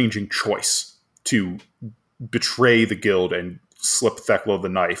life-changing choice to betray the guild and slip Thekla the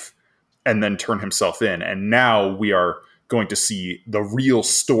knife and then turn himself in. And now we are going to see the real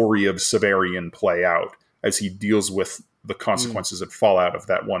story of Severian play out as he deals with the consequences that fall out of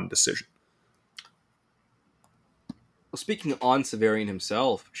that one decision. Well, speaking on Severian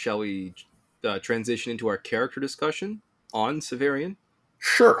himself, shall we transition into our character discussion on Severian?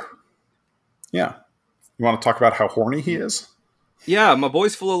 Sure. Yeah. You want to talk about how horny he is? Yeah, my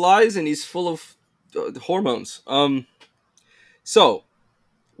boy's full of lies and he's full of hormones. So,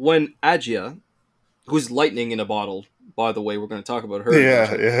 when Agia, who's lightning in a bottle, by the way, we're going to talk about her.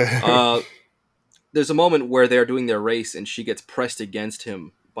 Yeah. There's a moment where they're doing their race and she gets pressed against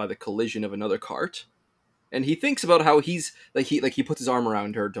him by the collision of another cart. And he thinks about how he's he puts his arm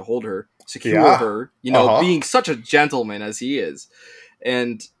around her to hold her, secure her, being such a gentleman as he is.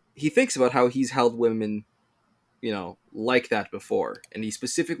 And he thinks about how he's held women, like that before. And he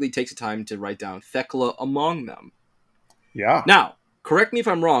specifically takes the time to write down Thekla among them. Yeah. Now, correct me if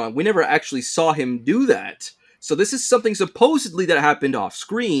I'm wrong, we never actually saw him do that. So this is something supposedly that happened off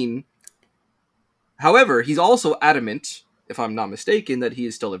screen. However, he's also adamant, if I'm not mistaken, that he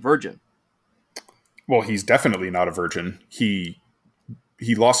is still a virgin. Well, he's definitely not a virgin. He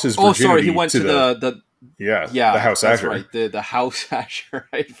lost his virginity. Oh, sorry, he went to the House Azure. Right, the House Azure.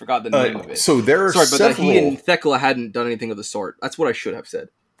 I forgot the name of it. So there are several... but he and Thekla hadn't done anything of the sort. That's what I should have said.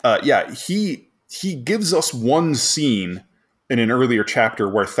 He gives us one scene in an earlier chapter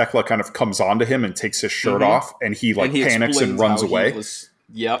where Thekla kind of comes onto him and takes his shirt off, and he panics and runs away.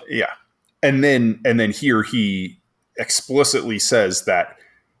 Yep. Yeah. And then here he explicitly says that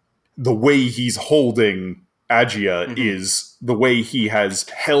the way he's holding Agia is the way he has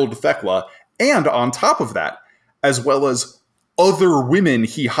held Thekla, and on top of that, as well as other women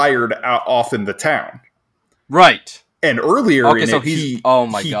he hired off in the town. Right. And earlier Okay, in so it, he's oh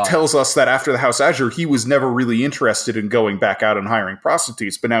my he god. tells us that after the House Azure, he was never really interested in going back out and hiring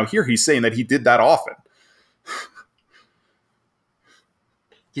prostitutes. But now here he's saying that he did that often.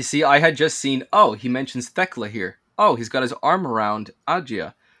 You see, I had just seen, oh, he mentions Thekla here. Oh, he's got his arm around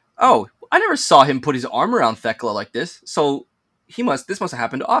Agia. Oh, I never saw him put his arm around Thekla like this, so this must have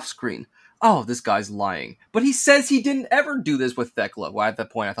happened off screen. Oh, this guy's lying. But he says he didn't ever do this with Thekla. Well, at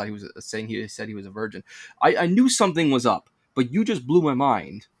that point, I thought he was saying he said he was a virgin. I knew something was up, but you just blew my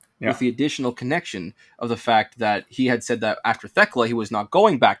mind with the additional connection of the fact that he had said that after Thekla, he was not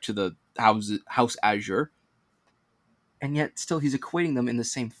going back to the House Azure. And yet, still, he's equating them in the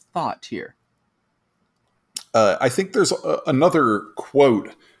same thought here. I think there's another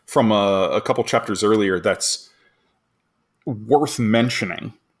quote from a couple chapters earlier that's worth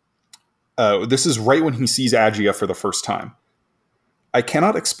mentioning. This is right when he sees Agia for the first time. I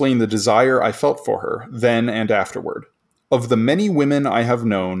cannot explain the desire I felt for her, then and afterward. Of the many women I have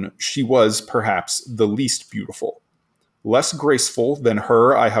known, she was, perhaps, the least beautiful. Less graceful than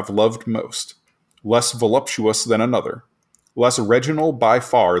her I have loved most. Less voluptuous than another. Less reginal by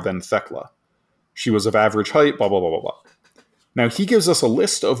far than Thekla. She was of average height, blah, blah, blah, blah, blah. Now, he gives us a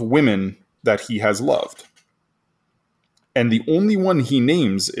list of women that he has loved. And the only one he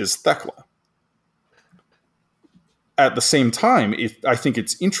names is Thekla. At the same time, I think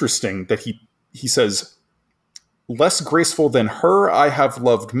it's interesting that he says, less graceful than her I have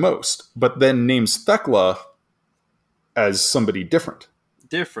loved most, but then names Thekla as somebody different.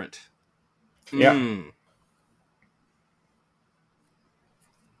 Different. Yeah.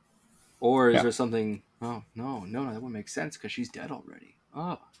 Or is there something... Oh, no, that wouldn't make sense because she's dead already.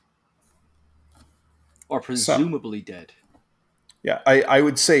 Oh. Or presumably dead. Yeah, I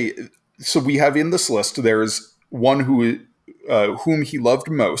would say... So we have in this list, there's one whom he loved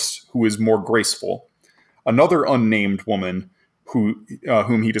most, who is more graceful. Another unnamed woman whom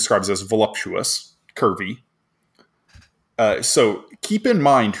he describes as voluptuous, curvy. So keep in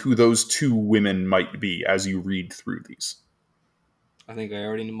mind who those two women might be as you read through these. I think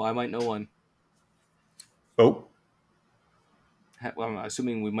I might know one. Oh? Well, I'm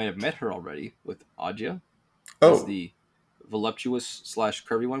assuming we might have met her already with Agia. Oh. As the voluptuous /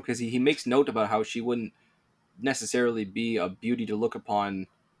 curvy one, because he makes note about how she wouldn't necessarily be a beauty to look upon.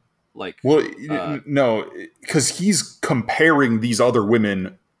 No, because he's comparing these other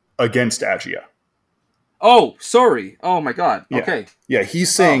women against Agia. Oh, sorry. Oh my god. Yeah. Okay. Yeah,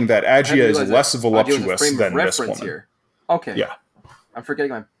 he's saying that Agia is less voluptuous than this woman. Here. Okay. Yeah. I'm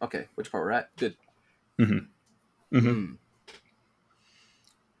forgetting which part we're at. Good. Mm-hmm. Mm-hmm.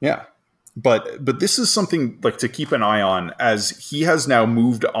 Yeah. But this is something like to keep an eye on as he has now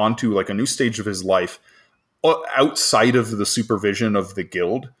moved on to like a new stage of his life outside of the supervision of the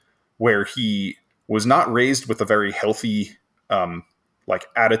guild, where he was not raised with a very healthy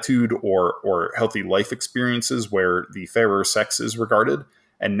attitude or healthy life experiences where the fairer sex is regarded.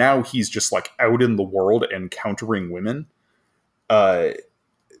 And now he's just like out in the world encountering women.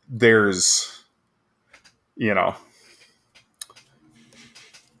 There's,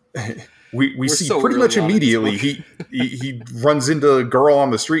 we see so pretty much immediately he runs into a girl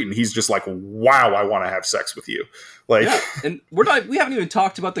on the street and he's just like, wow, I want to have sex with you. Like, yeah. And we haven't even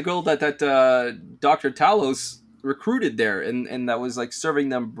talked about the girl that Dr. Talos recruited there and that was like serving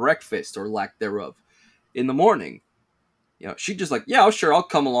them breakfast or lack thereof in the morning. She just like, yeah, sure, I'll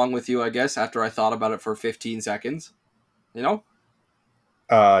come along with you, I guess, after I thought about it for 15 seconds. Yes.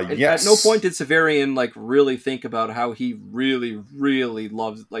 At no point did Severian like really think about how he really, really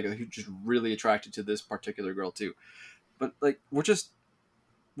loves, like, he's just really attracted to this particular girl too. But like,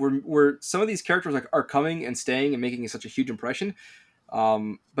 we're some of these characters like are coming and staying and making such a huge impression.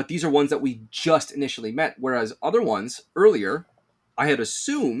 But these are ones that we just initially met, whereas other ones earlier, I had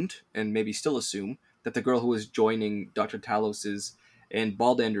assumed and maybe still assume that the girl who was joining Dr. Talos's and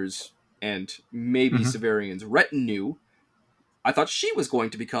Baldander's and maybe Severian's retinue, I thought she was going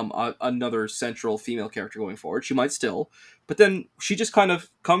to become another central female character going forward. She might still. But then she just kind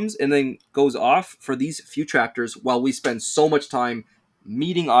of comes and then goes off for these few chapters while we spend so much time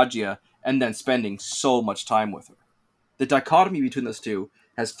meeting Agia and then spending so much time with her. The dichotomy between those two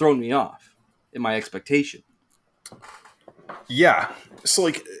has thrown me off in my expectation. Yeah. So,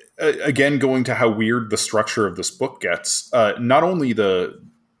 like, again, going to how weird the structure of this book gets, not only the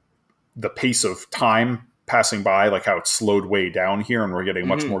pace of time passing by, like how it's slowed way down here and we're getting a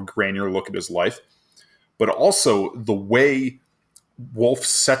much more granular look at his life, but also the way Wolf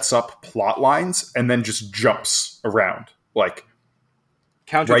sets up plot lines and then just jumps around. Like,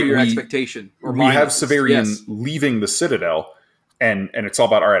 counter to your expectation. Or we have Severian leaving the Citadel and it's all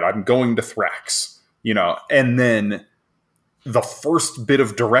about, all right, I'm going to Thrax, and then the first bit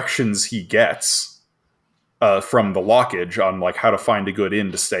of directions he gets from the lockage on like how to find a good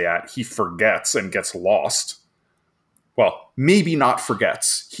inn to stay at, he forgets and gets lost. Well, maybe not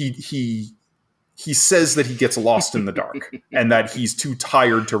forgets. He says that he gets lost in the dark and that he's too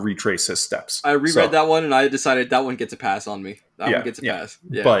tired to retrace his steps. I reread that one and I decided that one gets a pass on me. That one gets a pass.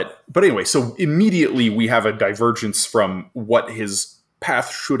 Yeah. But anyway, so immediately we have a divergence from what his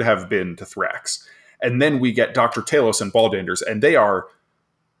path should have been to Thrax. And then we get Dr. Talos and Baldanders, and they are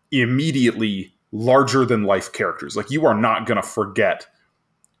immediately larger than life characters. Like, you are not going to forget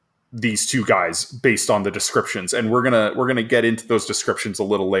these two guys based on the descriptions. And we're going to get into those descriptions a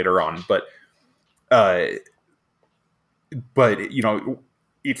little later on, but you know,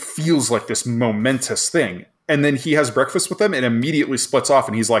 it feels like this momentous thing. And then he has breakfast with them and immediately splits off,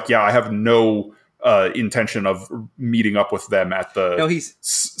 and he's like, yeah, I have no intention of meeting up with them at the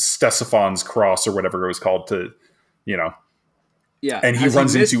Stesophan's Cross or whatever it was called to, you know. Yeah. And he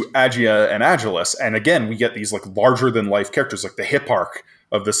runs into Agia and Agilus. And again, we get these like larger than life characters, like the Hipparch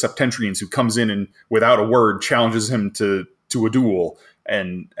of the Septentrians, who comes in and without a word challenges him to a duel.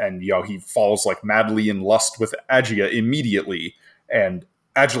 And you know, he falls like madly in lust with Agia immediately. And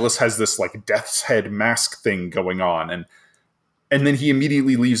Agilus has this like death's head mask thing going on. And then he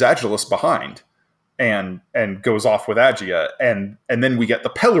immediately leaves Agilus behind and goes off with Agia. And then we get the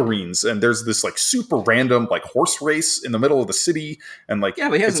Pelorines, and there's this like super random like horse race in the middle of the city. And like,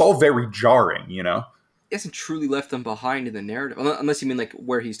 but it's all very jarring, you know? He hasn't truly left them behind in the narrative, unless you mean like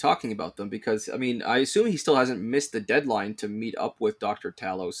where he's talking about them, because I mean, I assume he still hasn't missed the deadline to meet up with Dr.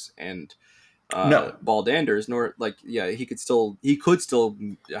 Talos and Baldanders, nor like, yeah, he could still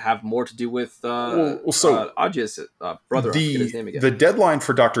have more to do with Agia's brother. I forget his name again. The deadline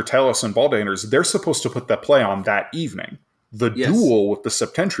for Dr. Talos and Baldanders, they're supposed to put that play on that evening. The duel with the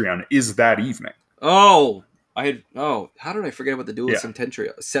Septentrion is that evening. How did I forget about the duel with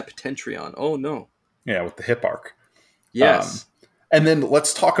Septentrion? Oh no. Yeah, with the Hipparch. Yes. And then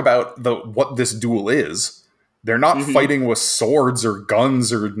let's talk about what this duel is. They're not fighting with swords or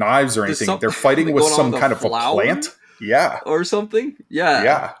guns or knives or anything. They're fighting with some kind of a plant. Yeah. Or something? Yeah.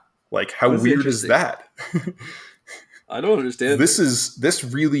 Yeah. Like, how weird is that? I don't understand. This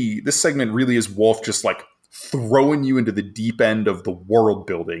segment really is Wolf just like throwing you into the deep end of the world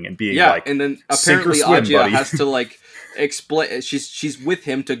building and being like, and then apparently Agia has to like explain. She's with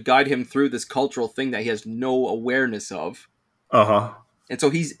him to guide him through this cultural thing that he has no awareness of. And so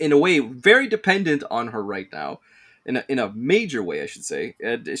he's in a way very dependent on her right now, in a major way, I should say.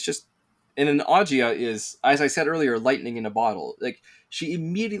 And it's just, and an Agia is, as I said earlier, lightning in a bottle. Like, she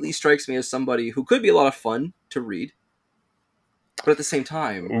immediately strikes me as somebody who could be a lot of fun to read, but at the same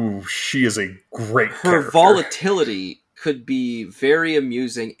time, ooh, she is a great her character. Volatility could be very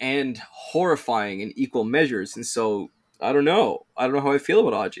amusing and horrifying in equal measures. And so I don't know how I feel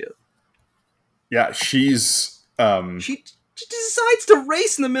about Agia. Yeah, she's she decides to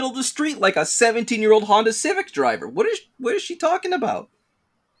race in the middle of the street like a 17-year-old Honda Civic driver. What is she talking about?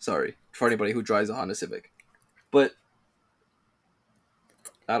 Sorry for anybody who drives a Honda Civic, but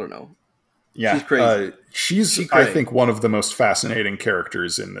I don't know. Yeah, she's crazy. She's I think one of the most fascinating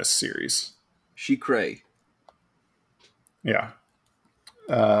characters in this series. She cray. Yeah.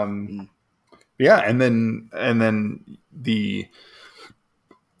 Yeah, and then the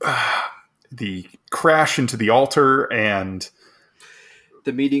crash into the altar and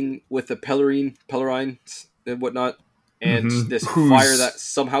the meeting with the Pelorines and whatnot, and this fire that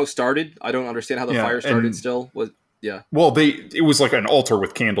somehow started. I don't understand how the fire started. Well, it was like an altar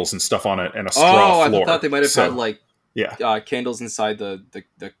with candles and stuff on it and a straw floor. I thought they might have had like candles inside the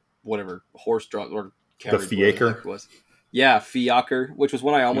whatever horse drawn or carriage. The fiacre was. Yeah, fiacre, which was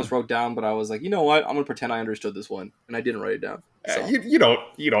one I almost wrote down, but I was like, you know what? I'm gonna pretend I understood this one, and I didn't write it down. So. You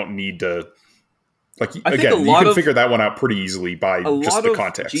don't need to. Like, again, you can figure that one out pretty easily by just the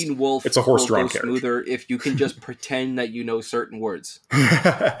context. Gene Wolfe, it's a horse-drawn carriage. Smoother if you can just pretend that you know certain words.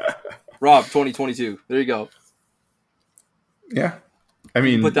 Rob, 2022. There you go. Yeah, I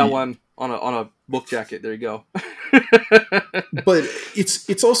mean, put that one on a book jacket. There you go. But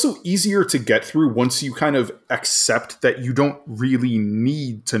it's also easier to get through once you kind of accept that you don't really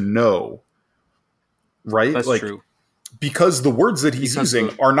need to know, right? That's true. Because the words that he's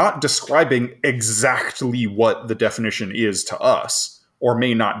using are not describing exactly what the definition is to us, or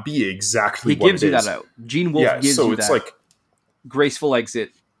may not be exactly what it is. He gives you that out. Gene Wolfe gives you it's that like graceful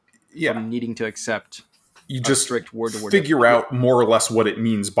exit from needing to accept you just strict word-to-word figure out more or less what it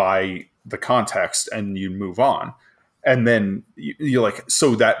means by the context, and you move on. And then you're like,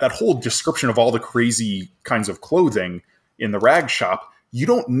 so that whole description of all the crazy kinds of clothing in the rag shop, you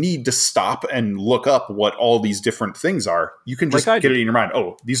don't need to stop and look up what all these different things are. You can just get it in your mind.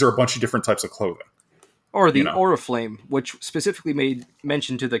 Oh, these are a bunch of different types of clothing. Or the Oriflamme, which specifically made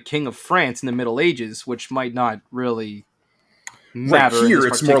mention to the King of France in the Middle Ages, which might not really matter. Right here,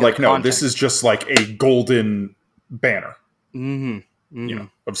 it's more like, no, context. this is just like a golden banner. Mm-hmm.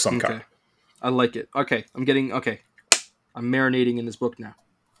 Of some kind. I like it. Okay, I'm marinating in this book now.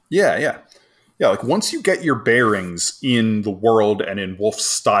 Yeah, like once you get your bearings in the world and in Wolf's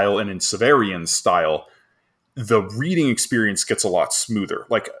style and in Severian's style, the reading experience gets a lot smoother.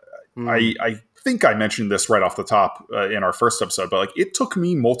 Like, I think I mentioned this right off the top in our first episode, but like it took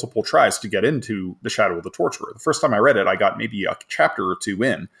me multiple tries to get into The Shadow of the Torturer. The first time I read it, I got maybe a chapter or two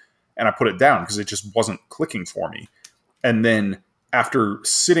in, and I put it down because it just wasn't clicking for me. And then after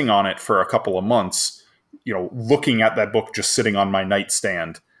sitting on it for a couple of months, looking at that book just sitting on my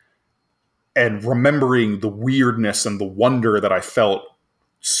nightstand and remembering the weirdness and the wonder that I felt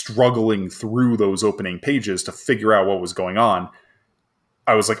struggling through those opening pages to figure out what was going on,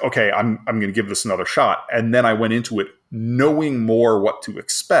 I was like, okay, I'm going to give this another shot. And then I went into it knowing more what to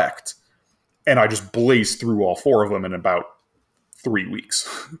expect. And I just blazed through all 4 of them in about 3 weeks.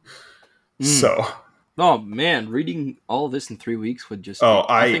 So. Oh, man. Reading all of this in 3 weeks would just...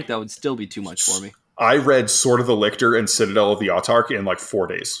 I think that would still be too much for me. I read Sword of the Lictor and Citadel of the Autarch in like 4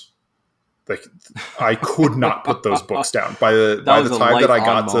 days. Like, I could not put those books down. By the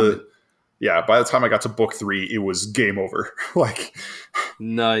time I got to book 3, it was game over. Like,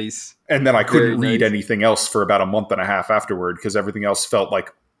 nice. And then I couldn't read anything else for about a month and a half afterward because everything else felt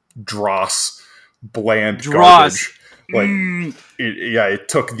like dross, bland garbage. Like, it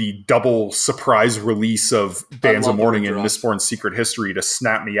took the double surprise release of Bands of Mourning and Mistborn's Secret History to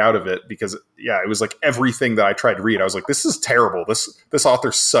snap me out of it because, it was like everything that I tried to read. I was like, this is terrible. This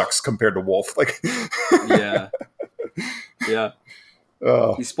author sucks compared to Wolf. Like, yeah.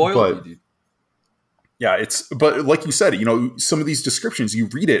 He spoiled me, dude. Yeah, but like you said, some of these descriptions, you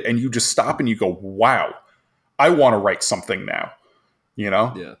read it and you just stop and you go, wow, I want to write something now.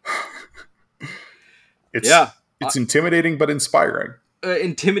 Yeah. It's intimidating but inspiring.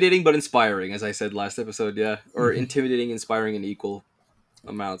 Intimidating but inspiring, as I said last episode, yeah. Or intimidating, inspiring in equal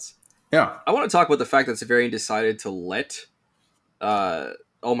amounts. Yeah. I want to talk about the fact that Severian decided to let... oh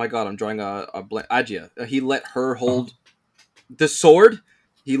my god, I'm drawing a blank. Agia. He let her hold the sword.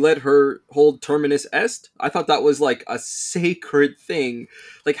 He let her hold Terminus Est. I thought that was like a sacred thing.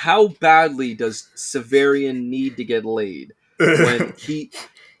 Like, how badly does Severian need to get laid when he...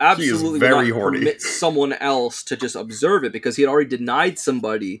 absolutely very would not horny. Permit someone else to just observe it because he had already denied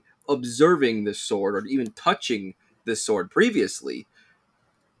somebody observing this sword or even touching this sword previously.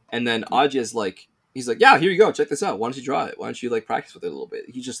 And then Aja's like, he's like, yeah, here you go, check this out. Why don't you draw it? Why don't you like practice with it a little bit?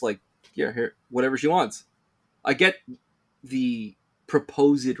 He's just like, yeah, here, whatever she wants. I get the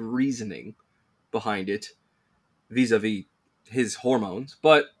proposed reasoning behind it vis-a-vis his hormones,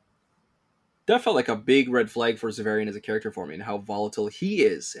 but that felt like a big red flag for Severian as a character for me and how volatile he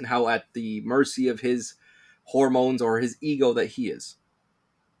is and how at the mercy of his hormones or his ego that he is.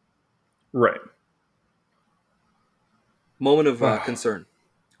 Right. Moment of concern.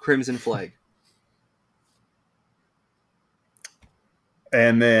 Crimson flag.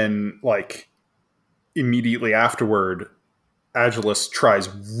 And then, like, immediately afterward, Agelus tries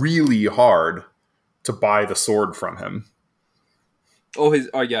really hard to buy the sword from him. Oh,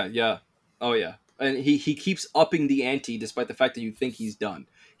 yeah. Oh, yeah. And he keeps upping the ante despite the fact that you think he's done.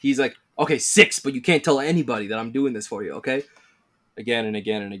 He's like, okay, 6, but you can't tell anybody that I'm doing this for you, okay? Again and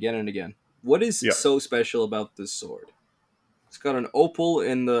again and again and again. What is so special about this sword? It's got an opal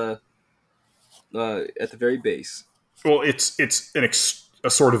in the at the very base. Well, it's a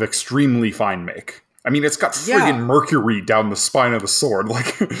sort of extremely fine make. I mean, it's got friggin' mercury down the spine of the sword.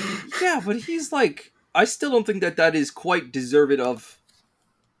 Like, yeah, but he's like, I still don't think that is quite deserved of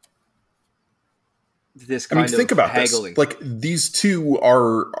this kind of think about haggling. This. Like, these two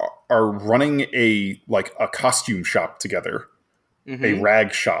are running a costume shop together, a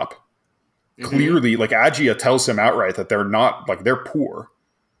rag shop. Clearly, like, Agia tells him outright that they're not, like, they're poor.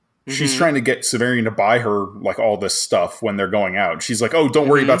 She's trying to get Severian to buy her, like, all this stuff when they're going out. She's like, oh, don't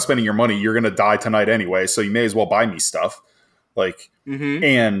worry about spending your money. You're going to die tonight anyway, so you may as well buy me stuff. Like,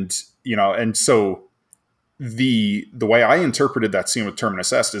 and, and so the way I interpreted that scene with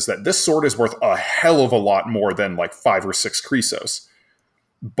Terminus Est is that this sword is worth a hell of a lot more than, like, 5 or 6 Chrysos.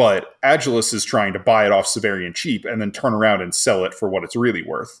 But Agelus is trying to buy it off Severian cheap and then turn around and sell it for what it's really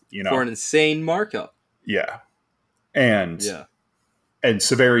worth, For an insane markup. Yeah. And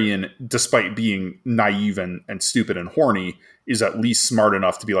Severian, despite being naive and stupid and horny, is at least smart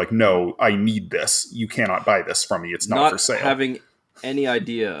enough to be like, no, I need this. You cannot buy this from me. It's not for sale. Having any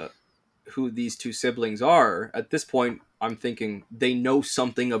idea who these two siblings are, at this point, I'm thinking they know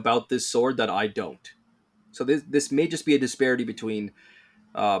something about this sword that I don't. So this may just be a disparity between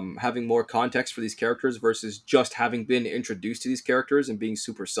having more context for these characters versus just having been introduced to these characters and being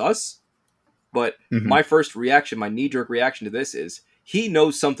super sus. But Mhm. my first reaction, my knee-jerk reaction to this is he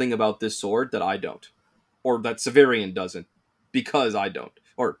knows something about this sword that I don't, or that Severian doesn't, because I don't,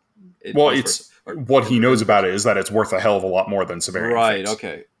 or Well, vice versa. it's Or, what he knows about it is that it's worth a hell of a lot more than Severian right. thinks.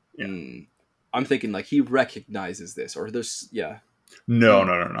 Okay. Yeah. I'm thinking like he recognizes this, or there's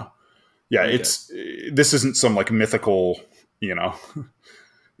No. Yeah, Okay. this isn't some like mythical,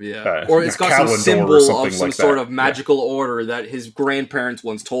 or it's got some Kalendor or symbol something of some like sort that. of magical order that his grandparents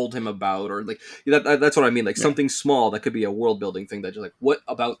once told him about, or like that's what I mean. Like something small that could be a world building thing that you're like, what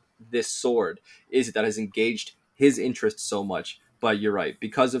about this sword is it that has engaged his interest so much? But you're right,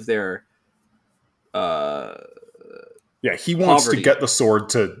 because of their He wants poverty. to get the sword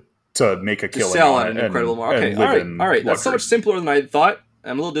to make a to killing sell on at it an incredible and, market. Okay, and all live right, in all right. That's so luxury. much simpler than I thought.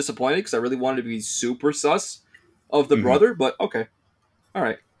 I'm a little disappointed because I really wanted to be super sus of the Mhm. brother, but okay, all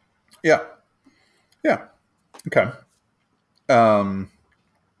right. Yeah. Okay.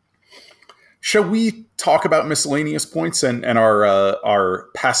 Shall we talk about miscellaneous points and our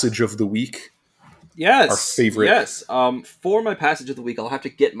passage of the week? Yes, Our favorite. Yes. For my passage of the week, I'll have to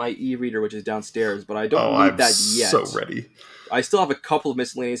get my e-reader, which is downstairs, but I don't need I'm that yet. so ready. I still have a couple of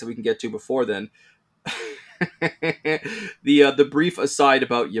miscellaneous that we can get to before then. the brief aside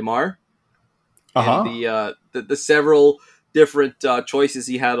about Yamar and the several different choices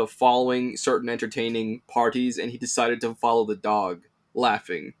he had of following certain entertaining parties, and he decided to follow the dog,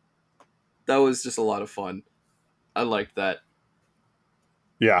 laughing. That was just a lot of fun. I liked that.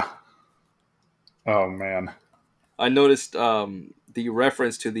 Yeah. Oh man. I noticed the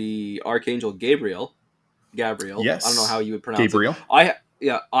reference to the Archangel Gabriel. Yes. I don't know how you would pronounce Gabriel.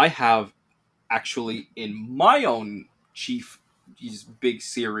 it. I have actually in my own big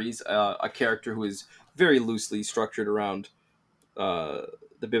series a character who is very loosely structured around the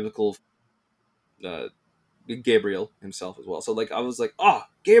biblical Gabriel himself as well. So like I was like,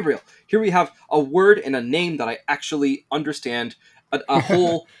 Gabriel. Here we have a word and a name that I actually understand, a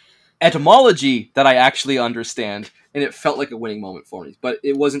whole etymology that I actually understand, and it felt like a winning moment for me. But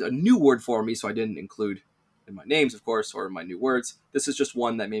it wasn't a new word for me, so I didn't include in my names, of course, or in my new words. This is just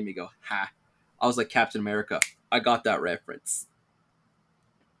one that made me go, ha. I was like Captain America. I got that reference.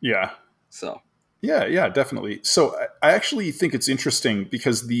 Yeah. So. Yeah, definitely. So I actually think it's interesting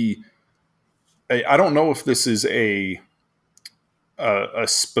because I don't know if this is a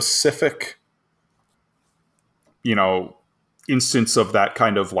specific, instance of that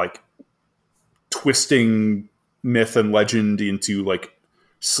kind of like twisting myth and legend into like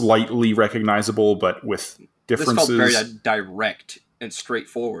slightly recognizable, but with differences. This felt very direct and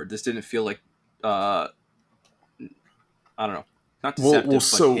straightforward. This didn't feel like, I don't know, not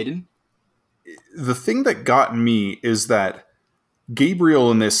deceptive, but hidden. The thing that got me is that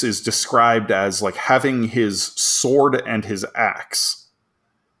Gabriel in this is described as like having his sword and his axe.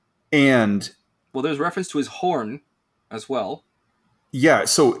 And well, there's reference to his horn as well. Yeah,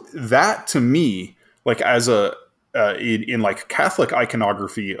 so that to me, like as in like Catholic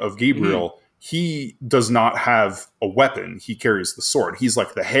iconography of Gabriel, he does not have a weapon. He carries the sword. He's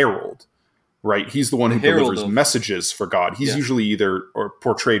like the herald, right? He's the one who delivers messages for God. He's usually either or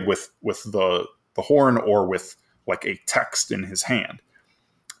portrayed with the horn or with like a text in his hand.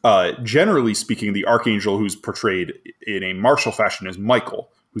 Generally speaking, the archangel who's portrayed in a martial fashion is Michael,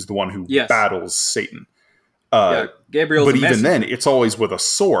 who's the one who battles Satan. Gabriel's but even then, it's always with a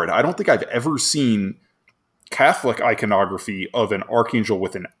sword. I don't think I've ever seen Catholic iconography of an archangel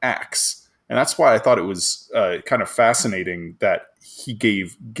with an axe. And that's why I thought it was kind of fascinating that he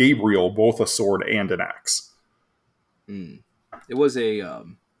gave Gabriel both a sword and an axe. It was a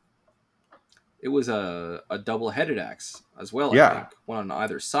double-headed axe as well, Yeah. I think. One on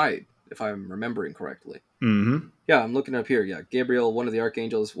either side, if I'm remembering correctly. Mm-hmm. Yeah, I'm looking up here. Yeah, Gabriel, one of the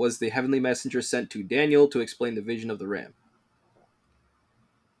archangels, was the heavenly messenger sent to Daniel to explain the vision of the ram.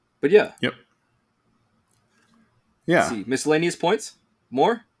 But yeah. Yep. Yeah. Let's see, miscellaneous points?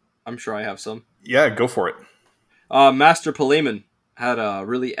 More? I'm sure I have some. Yeah, go for it. Master Palemon had a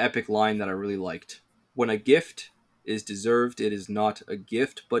really epic line that I really liked. When a gift is deserved, it is not a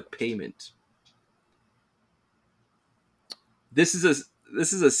gift, but payment. This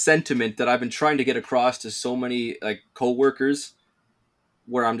is a sentiment that I've been trying to get across to so many like coworkers,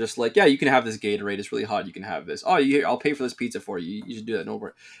 where I'm just like, yeah, you can have this Gatorade. It's really hot. You can have this. Oh, I'll pay for this pizza for you. You should do that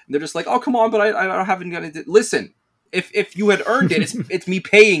over. And they're just like, oh, come on, but I haven't got it. Listen, if you had earned it, it's me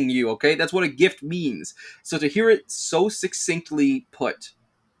paying you. Okay, that's what a gift means. So to hear it so succinctly put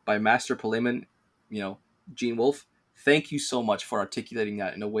by Master Palemon, Gene Wolfe, thank you so much for articulating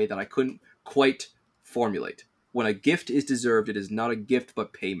that in a way that I couldn't quite formulate. When a gift is deserved, it is not a gift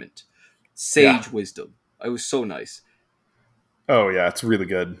but payment. Sage wisdom. It was so nice. Oh yeah, it's really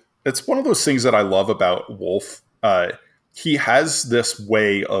good. It's one of those things that I love about Wolfe. He has this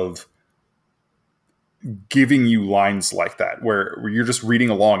way of giving you lines like that where you're just reading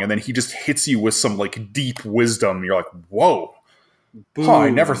along and then he just hits you with some like deep wisdom. You're like, whoa, I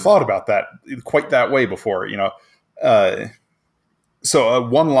never thought about that quite that way before, So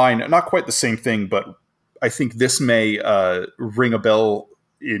one line, not quite the same thing, but I think this may ring a bell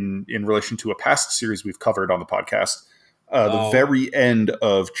in relation to a past series we've covered on the podcast. The very end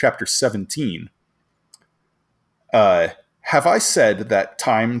of chapter 17. Have I said that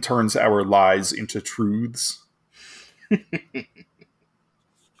time turns our lies into truths?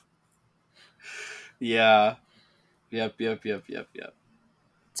 Yeah. Yep.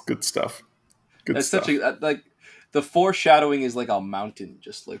 It's good stuff. That's stuff. Like the foreshadowing is like a mountain,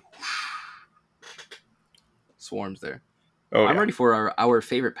 just like whoosh, swarms there. Oh, I'm ready for our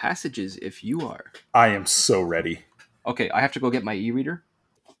favorite passages. If you are, I am so ready. Okay, I have to go get my e-reader.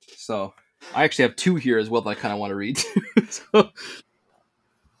 So I actually have two here as well that I kind of want to read.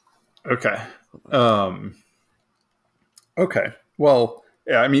 Okay. Okay. Well,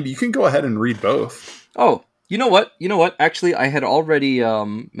 yeah, I mean, you can go ahead and read both. Oh, you know what? Actually, I had already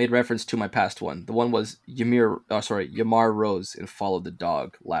made reference to my past one. The one was Ymar Rose and followed the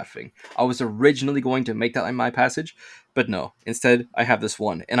dog, laughing. I was originally going to make that my passage, but no. Instead, I have this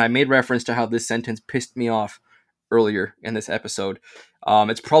one. And I made reference to how this sentence pissed me off earlier in this episode.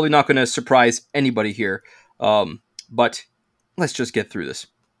 It's probably not going to surprise anybody here, but let's just get through this.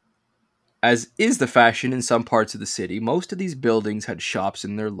 As is the fashion in some parts of the city, most of these buildings had shops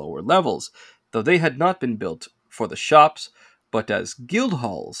in their lower levels, though they had not been built for the shops, but as guild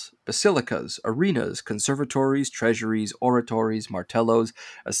halls, basilicas, arenas, conservatories, treasuries, oratories, martellos,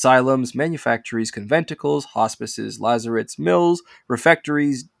 asylums, manufactories, conventicles, hospices, lazarets, mills,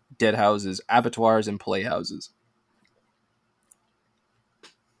 refectories, deadhouses, abattoirs, and playhouses.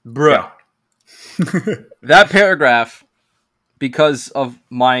 Bruh. Yeah. That paragraph, because of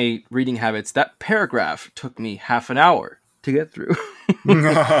my reading habits, that paragraph took me half an hour to get through.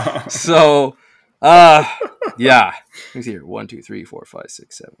 So, yeah. Let me see here. 1, 2, 3, 4, 5,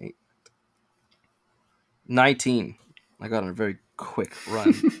 6, 7, 8. 19. I got on a very quick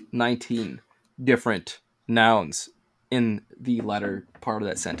run. 19 different nouns in the latter part of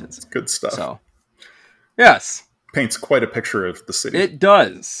that sentence. Good stuff. So, yes. Paints quite a picture of the city. It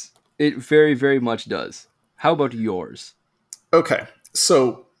does. It very, very much does. How about yours? Okay,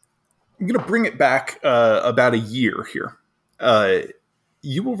 so I'm going to bring it back about a year here.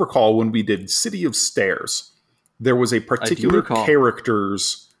 You will recall when we did City of Stairs, there was a particular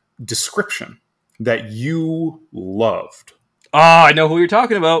character's description that you loved. I know who you're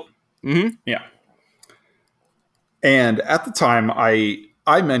talking about. Mm-hmm. Yeah. And at the time,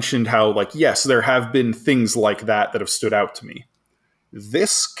 I mentioned how, like, yes, there have been things like that have stood out to me.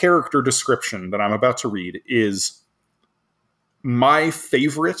 This character description that I'm about to read is my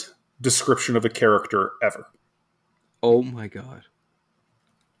favorite description of a character ever. Oh my god.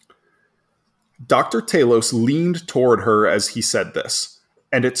 Dr. Talos leaned toward her as he said this,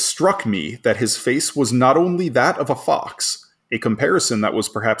 and it struck me that his face was not only that of a fox, a comparison that was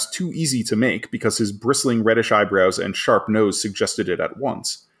perhaps too easy to make because his bristling reddish eyebrows and sharp nose suggested it at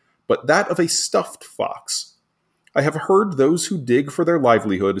once, but that of a stuffed fox. I have heard those who dig for their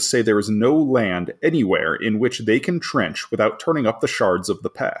livelihood say there is no land anywhere in which they can trench without turning up the shards of the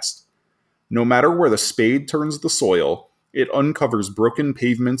past. No matter where the spade turns the soil, it uncovers broken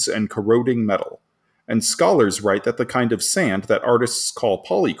pavements and corroding metal. And scholars write that the kind of sand that artists call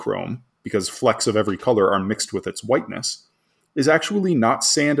polychrome, because flecks of every color are mixed with its whiteness, is actually not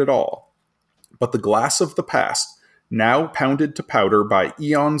sand at all, but the glass of the past, now pounded to powder by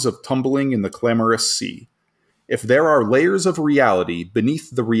eons of tumbling in the clamorous sea. If there are layers of reality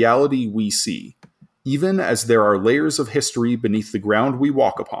beneath the reality we see, even as there are layers of history beneath the ground we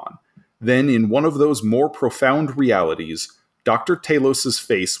walk upon, then in one of those more profound realities, Dr. Talos's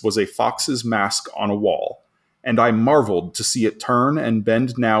face was a fox's mask on a wall, and I marveled to see it turn and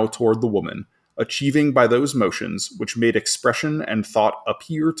bend now toward the woman, achieving by those motions, which made expression and thought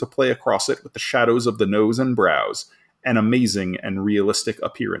appear to play across it with the shadows of the nose and brows, an amazing and realistic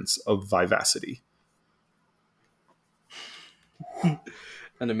appearance of vivacity.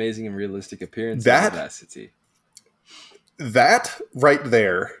 An amazing and realistic appearance of vivacity. That right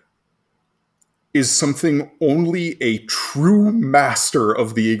there is something only a true master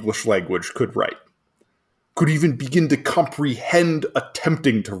of the English language could write, could even begin to comprehend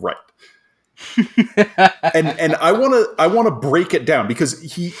attempting to write. and I want to break it down, because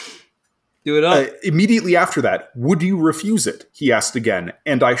he Do it up. immediately after that, would you refuse it? He asked again,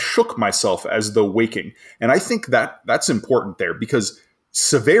 and I shook myself as though waking. And I think that's important there, because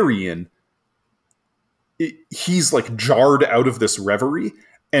Severian, he's like jarred out of this reverie,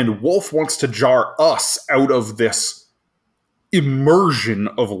 and Wolfe wants to jar us out of this immersion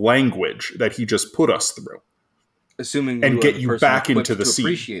of language that he just put us through. Assuming and you get are the you person back equipped into the to scene.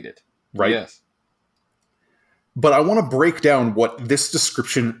 appreciate it. Right? Yes. But I want to break down what this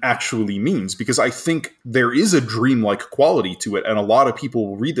description actually means, because I think there is a dreamlike quality to it, and a lot of people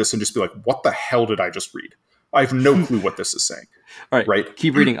will read this and just be like, what the hell did I just read? I have no clue what this is saying. All right. Right?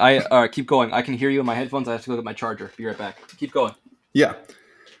 Keep reading. Keep going. I can hear you in my headphones. I have to go get my charger. Be right back. Keep going. Yeah.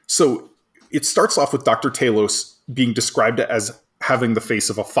 So it starts off with Dr. Talos being described as having the face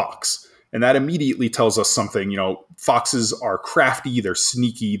of a fox. And that immediately tells us something. Foxes are crafty, they're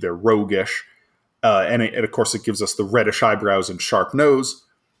sneaky, they're roguish. And of course, it gives us the reddish eyebrows and sharp nose.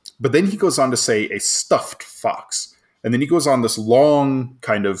 But then he goes on to say a stuffed fox. And then he goes on this long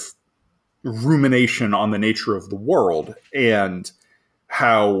kind of rumination on the nature of the world and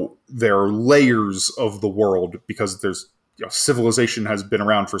how there are layers of the world, because there's civilization has been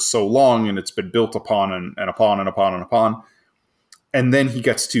around for so long, and it's been built upon and upon and upon and upon. And then he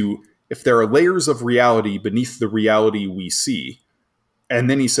gets to, if there are layers of reality beneath the reality we see. And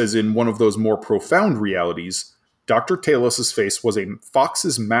then he says, in one of those more profound realities, Dr. Talos' face was a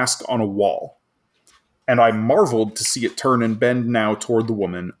fox's mask on a wall. And I marveled to see it turn and bend now toward the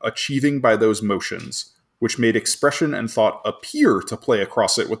woman, achieving by those motions, which made expression and thought appear to play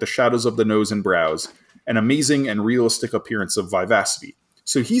across it with the shadows of the nose and brows, an amazing and realistic appearance of vivacity.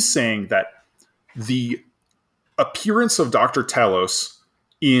 So he's saying that the appearance of Dr. Talos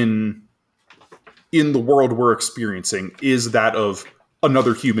in the world we're experiencing is that of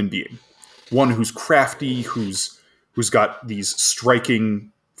another human being, one who's crafty, who's got these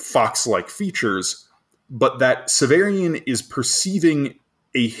striking fox-like features, but that Severian is perceiving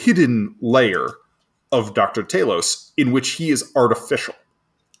a hidden layer of Dr. Talos in which he is artificial.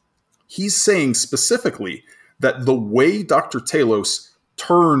 He's saying specifically that the way Dr. Talos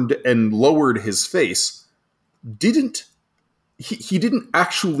turned and lowered his face he didn't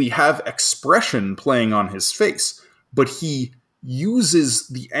actually have expression playing on his face, but he uses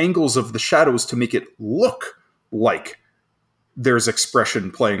the angles of the shadows to make it look like there's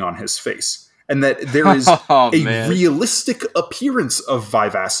expression playing on his face. And that there is realistic appearance of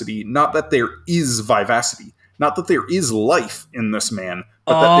vivacity, not that there is vivacity. Not that there is life in this man,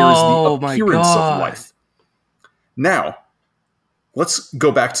 but that there is the appearance of life. Now, let's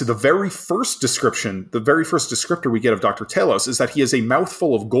go back to the very first description. The very first descriptor we get of Dr. Talos is that he has a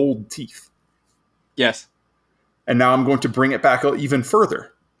mouthful of gold teeth. Yes. And now I'm going to bring it back even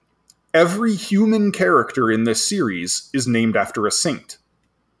further. Every human character in this series is named after a saint.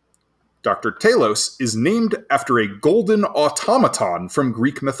 Dr. Talos is named after a golden automaton from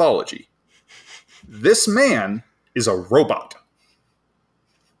Greek mythology. This man is a robot.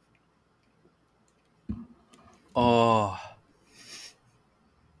 Oh.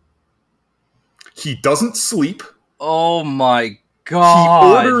 He doesn't sleep. Oh my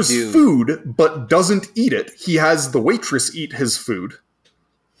God. He orders food, but doesn't eat it. He has the waitress eat his food.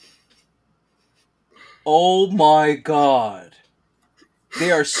 Oh my God.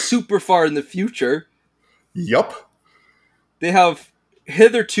 They are super far in the future. Yup. They have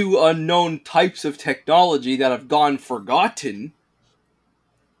hitherto unknown types of technology that have gone forgotten.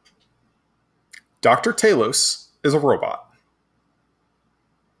 Dr. Talos is a robot.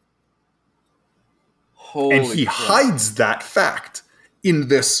 Holy and he crap. hides that fact in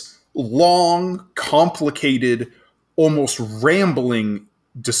this long, complicated, almost rambling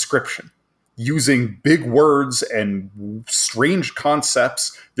description, using big words and strange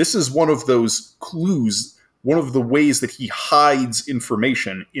concepts. This is one of those clues, one of the ways that he hides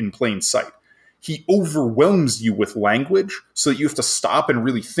information in plain sight. He overwhelms you with language so that you have to stop and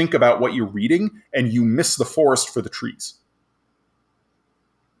really think about what you're reading, and you miss the forest for the trees.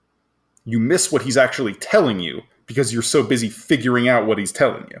 You miss what he's actually telling you because you're so busy figuring out what he's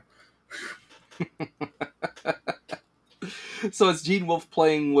telling you. So it's Gene Wolfe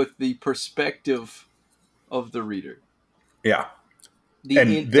playing with the perspective of the reader. Yeah.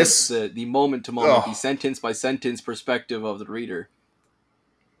 The moment-to-moment, the sentence-by-sentence perspective of the reader.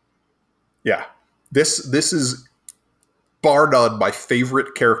 Yeah. This is bar none my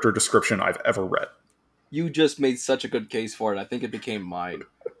favorite character description I've ever read. You just made such a good case for it. I think it became mine.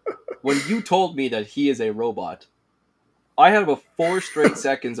 when you told me that he is a robot, I had about 4 straight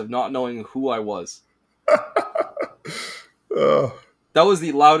seconds of not knowing who I was. That was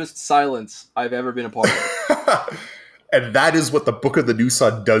the loudest silence I've ever been a part of. And that is what the Book of the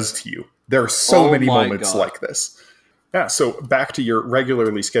Nusa does to you. There are so many moments like this. Yeah, so back to your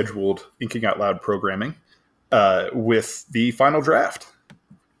regularly scheduled Inking Out Loud programming with the final draft.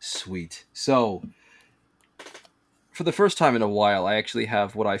 Sweet. So, for the first time in a while, I actually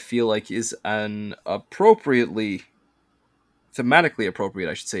have what I feel like is an thematically appropriate,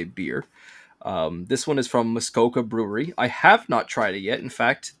 I should say, beer. This one is from Muskoka Brewery. I have not tried it yet. In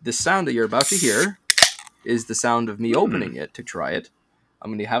fact, the sound that you're about to hear is the sound of me opening it to try it.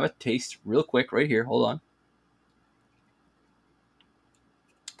 I'm going to have a taste real quick right here. Hold on.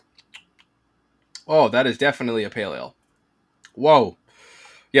 Oh, that is definitely a pale ale. Whoa.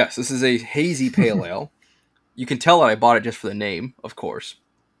 Yes, this is a hazy pale ale. You can tell that I bought it just for the name, of course.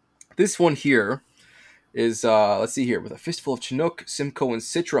 This one here is, let's see here, with a fistful of Chinook, Simcoe, and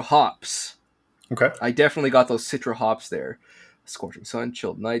Citra hops. Okay. I definitely got those Citra hops there. Scorching Sun,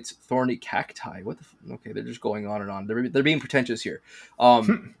 Chilled Nights, Thorny Cacti. What the okay, they're just going on and on. They're being pretentious here.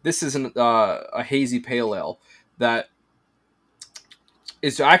 This is a hazy pale ale that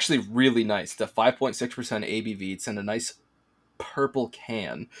is actually really nice. The 5.6% ABV. It's in a nice purple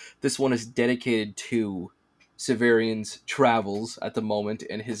can. This one is dedicated to Severian's travels at the moment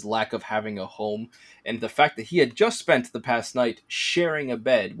and his lack of having a home, and the fact that he had just spent the past night sharing a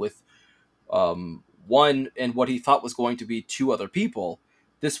bed with one and what he thought was going to be 2 other people.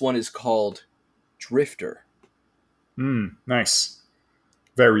 This one is called Drifter. Nice.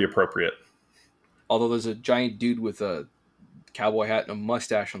 Very appropriate. Although there's a giant dude with a cowboy hat and a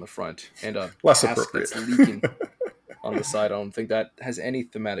mustache on the front and a less mask appropriate that's leaking on the side. I don't think that has any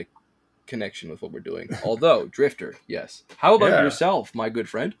thematic connection with what we're doing. Although Drifter, yes. How about yourself, my good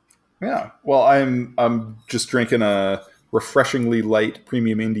friend? Yeah. Well, I'm just drinking a refreshingly light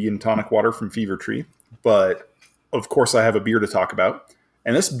premium Indian tonic water from Fever Tree, but of course I have a beer to talk about.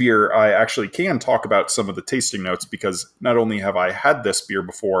 And this beer, I actually can talk about some of the tasting notes because not only have I had this beer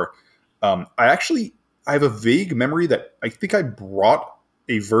before, I have a vague memory that I think I brought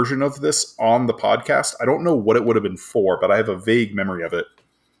a version of this on the podcast. I don't know what it would have been for, but I have a vague memory of it.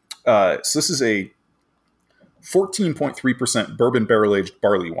 So this is a 14.3% bourbon barrel-aged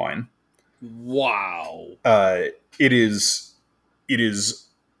barley wine. Wow. It is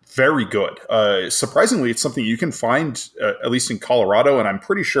very good. Surprisingly, it's something you can find, at least in Colorado, and I'm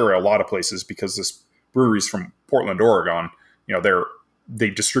pretty sure a lot of places, because this brewery's from Portland, Oregon.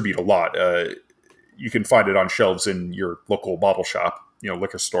 They distribute a lot. You can find it on shelves in your local bottle shop,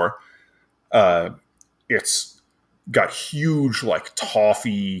 liquor store. It's got huge,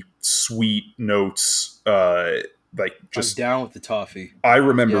 toffee, sweet notes. I'm down with the toffee. I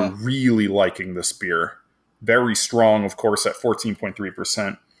remember really liking this beer. Very strong, of course, at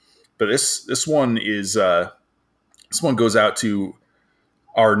 14.3%. But this one is this one goes out to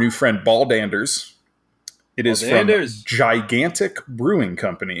our new friend Baldanders. It is from Gigantic Brewing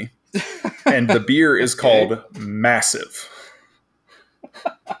Company, and the beer is called Massive.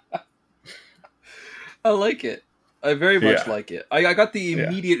 I like it. I very much like it. I got the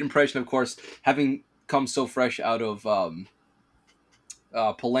immediate impression, of course, having come so fresh out of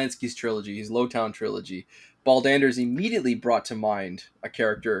Polanski's trilogy, his Lowtown trilogy. Baldanders immediately brought to mind a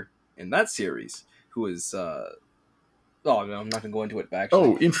character in that series who is... I'm not going to go into it back.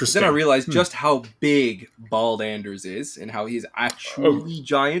 Oh, interesting. Then I realized just how big Baldanders is and how he's actually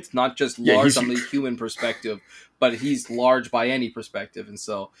giant, not just large on the human perspective, but he's large by any perspective. And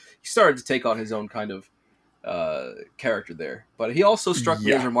so he started to take on his own kind of character there. But he also struck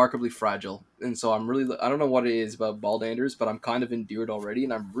me as remarkably fragile. And so I don't know what it is about Baldanders, but I'm kind of endeared already.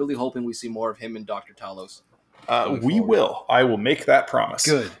 And I'm really hoping we see more of him and Dr. Talos. We will. I will make that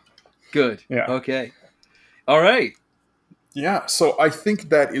promise. Good. Yeah. Okay. All right. Yeah, so I think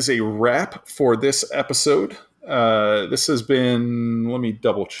that is a wrap for this episode. This has been, let me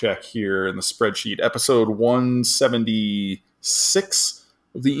double check here in the spreadsheet, episode 176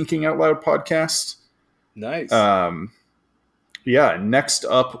 of the Inking Out Loud podcast. Nice. Next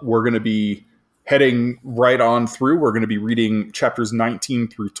up, we're going to be heading right on through. We're going to be reading chapters 19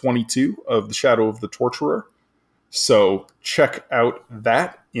 through 22 of The Shadow of the Torturer. So check out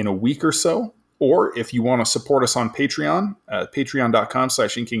that in a week or so. Or if you want to support us on Patreon,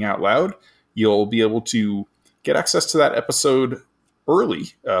 patreon.com/inkingoutloud, you'll be able to get access to that episode early,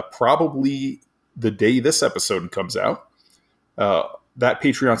 probably the day this episode comes out. That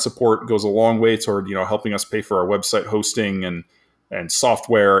Patreon support goes a long way toward, helping us pay for our website hosting and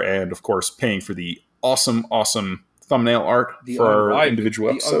software, and of course, paying for the awesome thumbnail art for our individual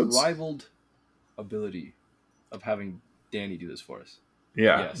episodes. The unrivaled ability of having Danny do this for us.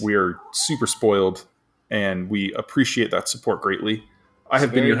 Yeah, Yes. We are super spoiled, and we appreciate that support greatly. I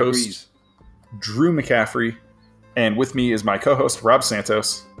have been your host, Drew McCaffrey, and with me is my co-host, Rob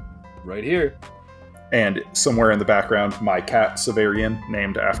Santos. Right here. And somewhere in the background, my cat, Severian,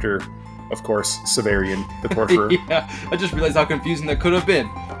 named after, of course, Severian, the Torturer. Yeah, I just realized how confusing that could have been.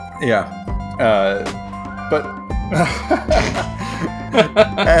 Yeah. But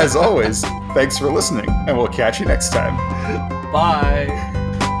as always, thanks for listening, and we'll catch you next time. Bye.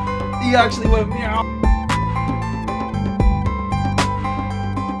 He actually went meow.